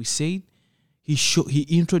 like we said. He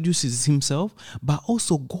introduces himself, but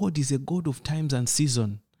also God is a God of times and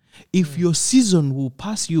season. If your season will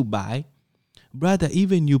pass you by, brother,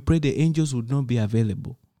 even you pray, the angels would not be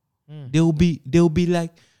available. They will be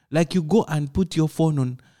like you go and put your phone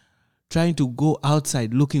on, trying to go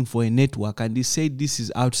outside looking for a network, and they say this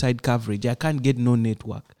is outside coverage. I can't get no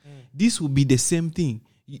network. This will be the same thing.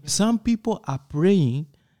 Some people are praying,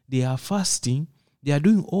 they are fasting, they are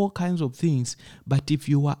doing all kinds of things. But if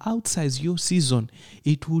you are outside your season,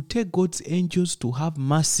 it will take God's angels to have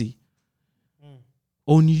mercy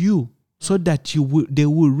on you so that they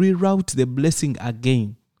will reroute the blessing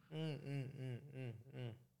again.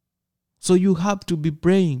 So you have to be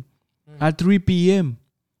praying at 3 p.m.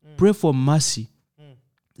 Pray for mercy.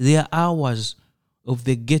 There are hours of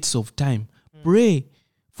the gates of time. Pray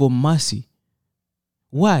for mercy.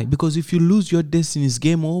 Why? Because if you lose your destiny, it's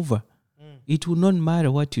game over. It will not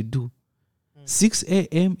matter what you do. 6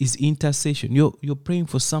 a.m. is intercession. You're praying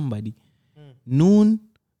for somebody. Noon,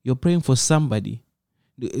 you're praying for somebody.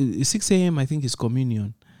 6 a.m. I think is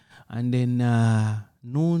communion. And then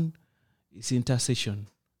noon is intercession.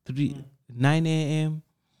 9 a.m.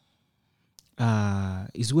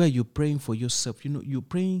 Is where you're praying for yourself. You're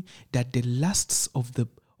praying that the lusts of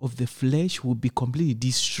the flesh will be completely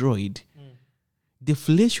destroyed. The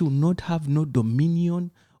flesh will not have no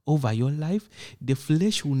dominion over your life. The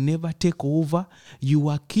flesh will never take over. You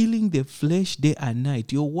are killing the flesh day and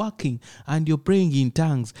night. You're working and you're praying in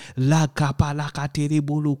tongues. I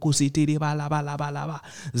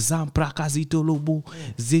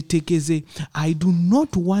do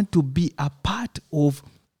not want to be a part of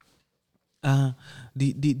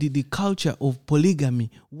the culture of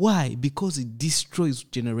polygamy. Why? Because it destroys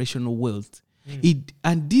generational wealth.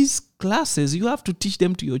 And these classes, you have to teach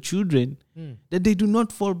them to your children that they do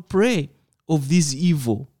not fall prey of this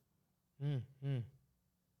evil.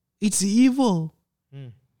 It's evil.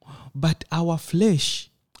 But our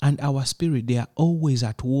flesh and our spirit, they are always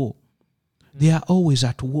at war. They are always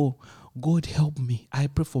at war. God help me. I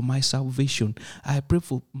pray for my salvation. I pray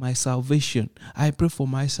for my salvation. I pray for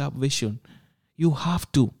my salvation. You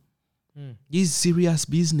have to. This is serious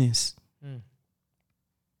business.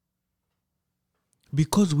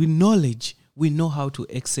 Because with knowledge, we know how to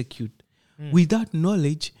execute. Without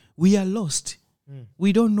knowledge, we are lost.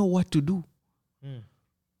 We don't know what to do.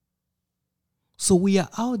 So we are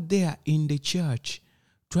out there in the church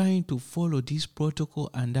trying to follow this protocol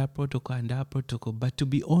and that protocol and that protocol. But to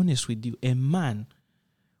be honest with you, a man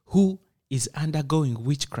who is undergoing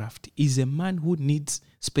witchcraft is a man who needs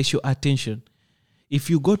special attention. If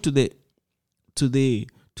you go to the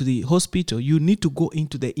hospital, you need to go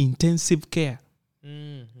into the intensive care.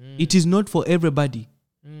 It is not for everybody.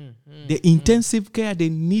 The intensive care, they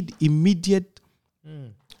need immediate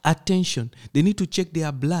attention. They need to check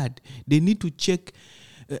their blood. They need to check.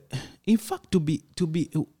 In fact,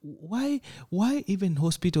 why even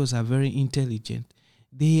hospitals are very intelligent.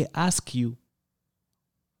 They ask you,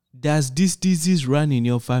 does this disease run in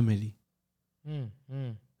your family?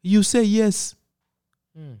 You say yes.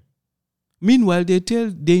 Meanwhile,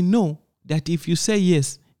 they know that if you say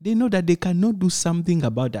yes, they know that they cannot do something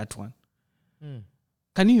about that one.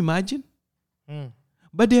 Can you imagine?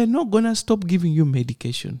 But they are not going to stop giving you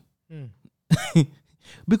medication.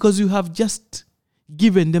 Because you have just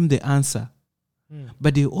given them the answer.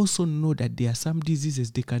 But they also know that there are some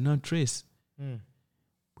diseases they cannot trace.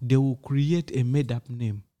 They will create a made-up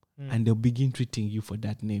name and they'll begin treating you for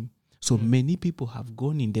that name. So many people have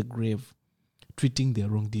gone in the grave treating the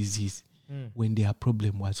wrong disease when their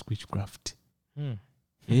problem was witchcraft.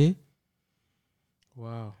 Eh?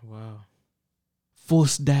 Wow.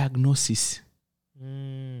 False diagnosis.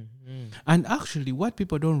 And actually, what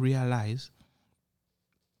people don't realize,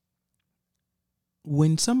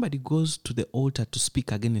 when somebody goes to the altar to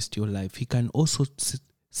speak against your life, he can also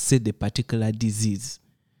say the particular disease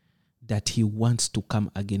that he wants to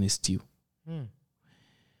come against you.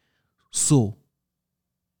 So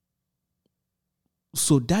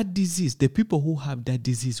that disease, the people who have that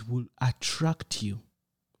disease will attract you.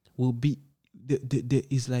 Will be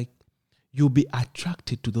is like you'll be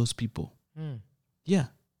attracted to those people. Yeah.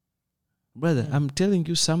 Brother, I'm telling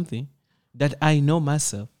you something that I know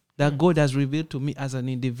myself, that God has revealed to me as an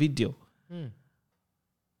individual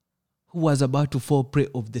who was about to fall prey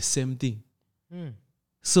of the same thing.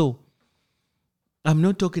 So, I'm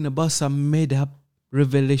not talking about some made-up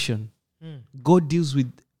revelation. God deals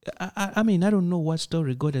with, I mean, I don't know what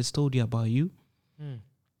story God has told you about you,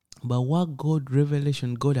 but what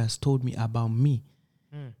revelation God has told me about me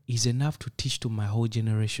is enough to teach to my whole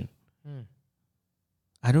generation.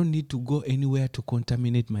 I don't need to go anywhere to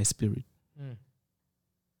contaminate my spirit.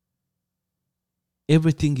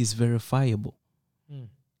 Everything is verifiable.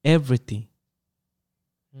 Everything.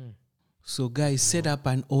 So guys, set up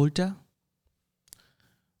an altar.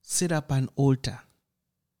 Set up an altar.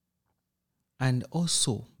 And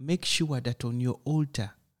also make sure that on your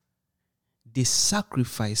altar, the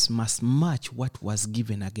sacrifice must match what was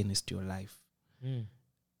given against your life.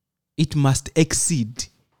 It must exceed.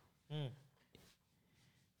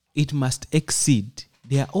 It must exceed.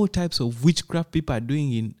 There are all types of witchcraft people are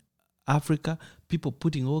doing in Africa. People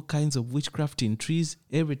putting all kinds of witchcraft in trees.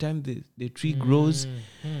 Every time the tree grows,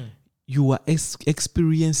 you are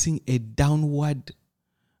experiencing a downward,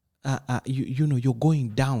 you're going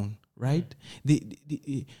down, right?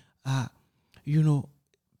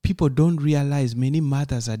 People don't realize many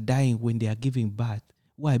mothers are dying when they are giving birth.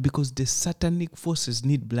 Why? Because the satanic forces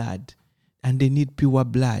need blood, and they need pure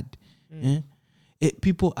blood.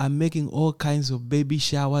 People are making all kinds of baby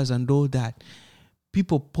showers and all that.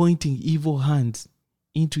 People pointing evil hands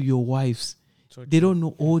into your wives. So they don't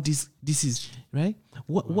know all this. This is right.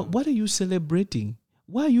 What are you celebrating?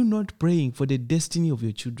 Why are you not praying for the destiny of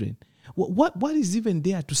your children? What is even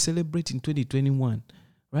there to celebrate in 2021?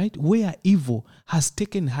 Right? Where evil has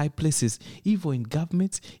taken high places, evil in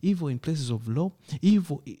governments, evil in places of law,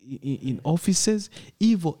 evil in offices,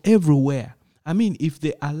 evil everywhere. I mean, if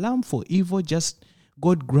the alarm for evil just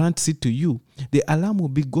God grants it to you, the alarm will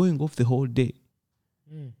be going off the whole day.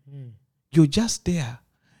 You're just there,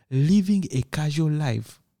 living a casual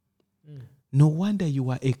life. No wonder you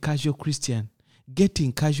are a casual Christian,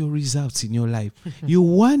 getting casual results in your life. You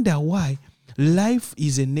wonder why life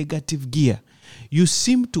is a negative gear. You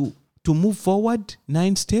seem to move forward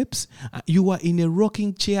 9 steps. You are in a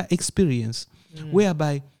rocking chair experience,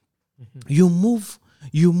 whereby you move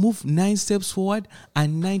 9 steps forward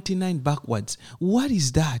and 99 backwards. What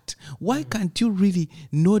is that? Why can't you really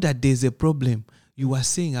know that there's a problem? You are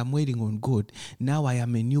saying, I'm waiting on God. Now I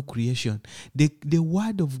am a new creation. The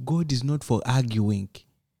word of God is not for arguing.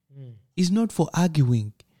 It's not for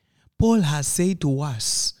arguing. Paul has said to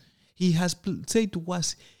us, he has said to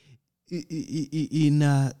us in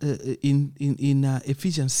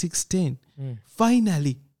Ephesians 6:10,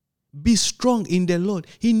 finally, be strong in the Lord.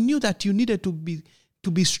 He knew that you needed to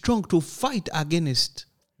be strong to fight against.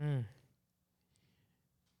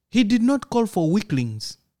 He did not call for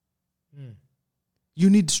weaklings. You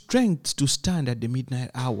need strength to stand at the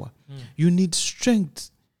midnight hour. You need strength,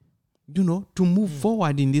 to move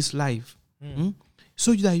forward in this life.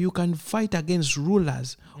 So that you can fight against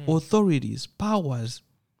rulers, authorities, powers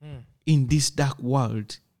in this dark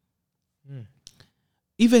world.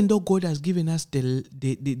 Even though God has given us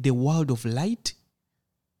the world of light,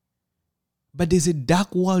 but there's a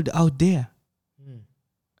dark world out there,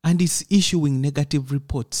 and it's issuing negative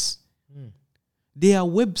reports. There are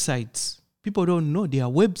websites. People don't know there are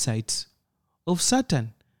websites of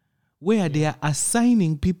Satan where they are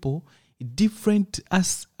assigning people different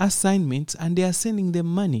assignments, and they are sending them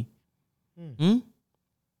money.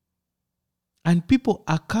 And people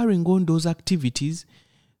are carrying on those activities,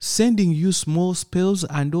 sending you small spells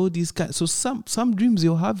and all these kinds. So some dreams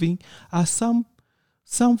you're having are some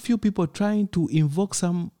few people trying to invoke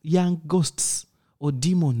some young ghosts or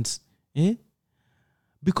demons.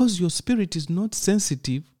 Because your spirit is not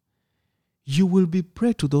sensitive, you will be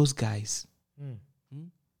prey to those guys.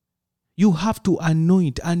 You have to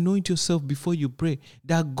anoint yourself before you pray.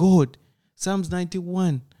 That God, Psalms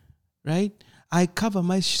 91, right? I cover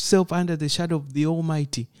myself under the shadow of the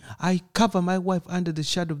Almighty. I cover my wife under the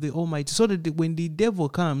shadow of the Almighty, so that when the devil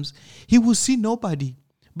comes, he will see nobody.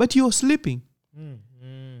 But you're sleeping.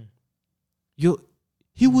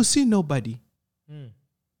 He will see nobody.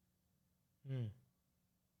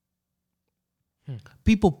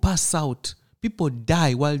 People pass out. People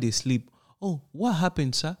die while they sleep. Oh, what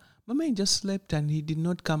happened, sir? My man just slept and he did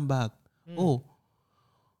not come back. Oh,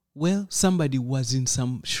 well, somebody was in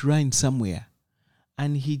some shrine somewhere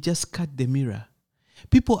and he just cut the mirror.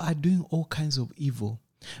 People are doing all kinds of evil.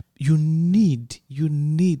 You need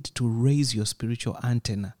to raise your spiritual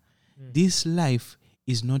antenna. This life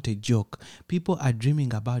is not a joke. People are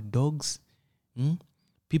dreaming about dogs.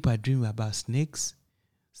 People are dreaming about snakes.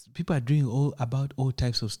 People are dreaming about all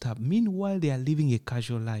types of stuff. Meanwhile, they are living a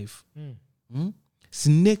casual life.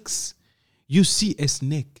 Snakes. You see a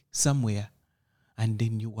snake somewhere and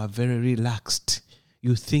then you are very relaxed.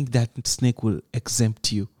 You think that snake will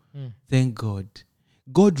exempt you. Thank God.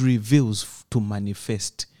 God reveals to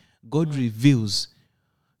manifest. God reveals.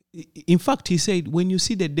 In fact, he said, when you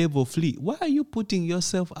see the devil flee, why are you putting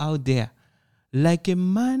yourself out there like a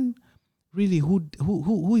man really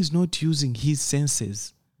who is not using his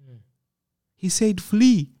senses? He said,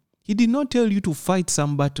 flee. He did not tell you to fight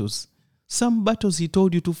some battles. Some battles he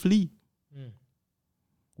told you to flee.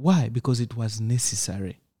 Why? Because it was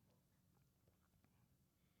necessary.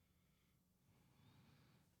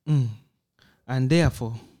 And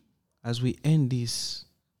therefore, as we end this,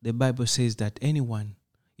 the Bible says that anyone,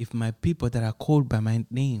 if my people that are called by my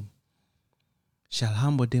name shall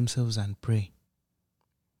humble themselves and pray.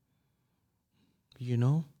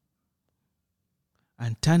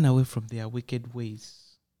 and turn away from their wicked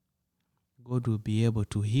ways, God will be able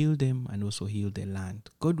to heal them and also heal the land.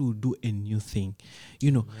 God will do a new thing.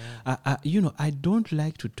 I don't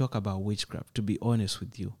like to talk about witchcraft, to be honest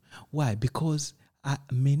with you. Why? Because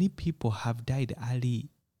many people have died early.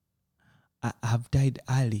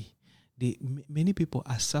 Many people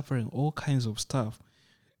are suffering all kinds of stuff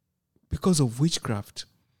because of witchcraft,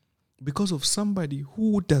 because of somebody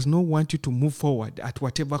who does not want you to move forward at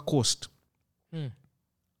whatever cost.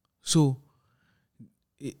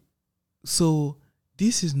 So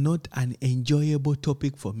this is not an enjoyable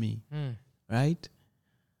topic for me, right?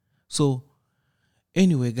 So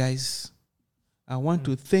anyway, guys, I want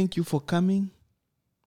to thank you for coming.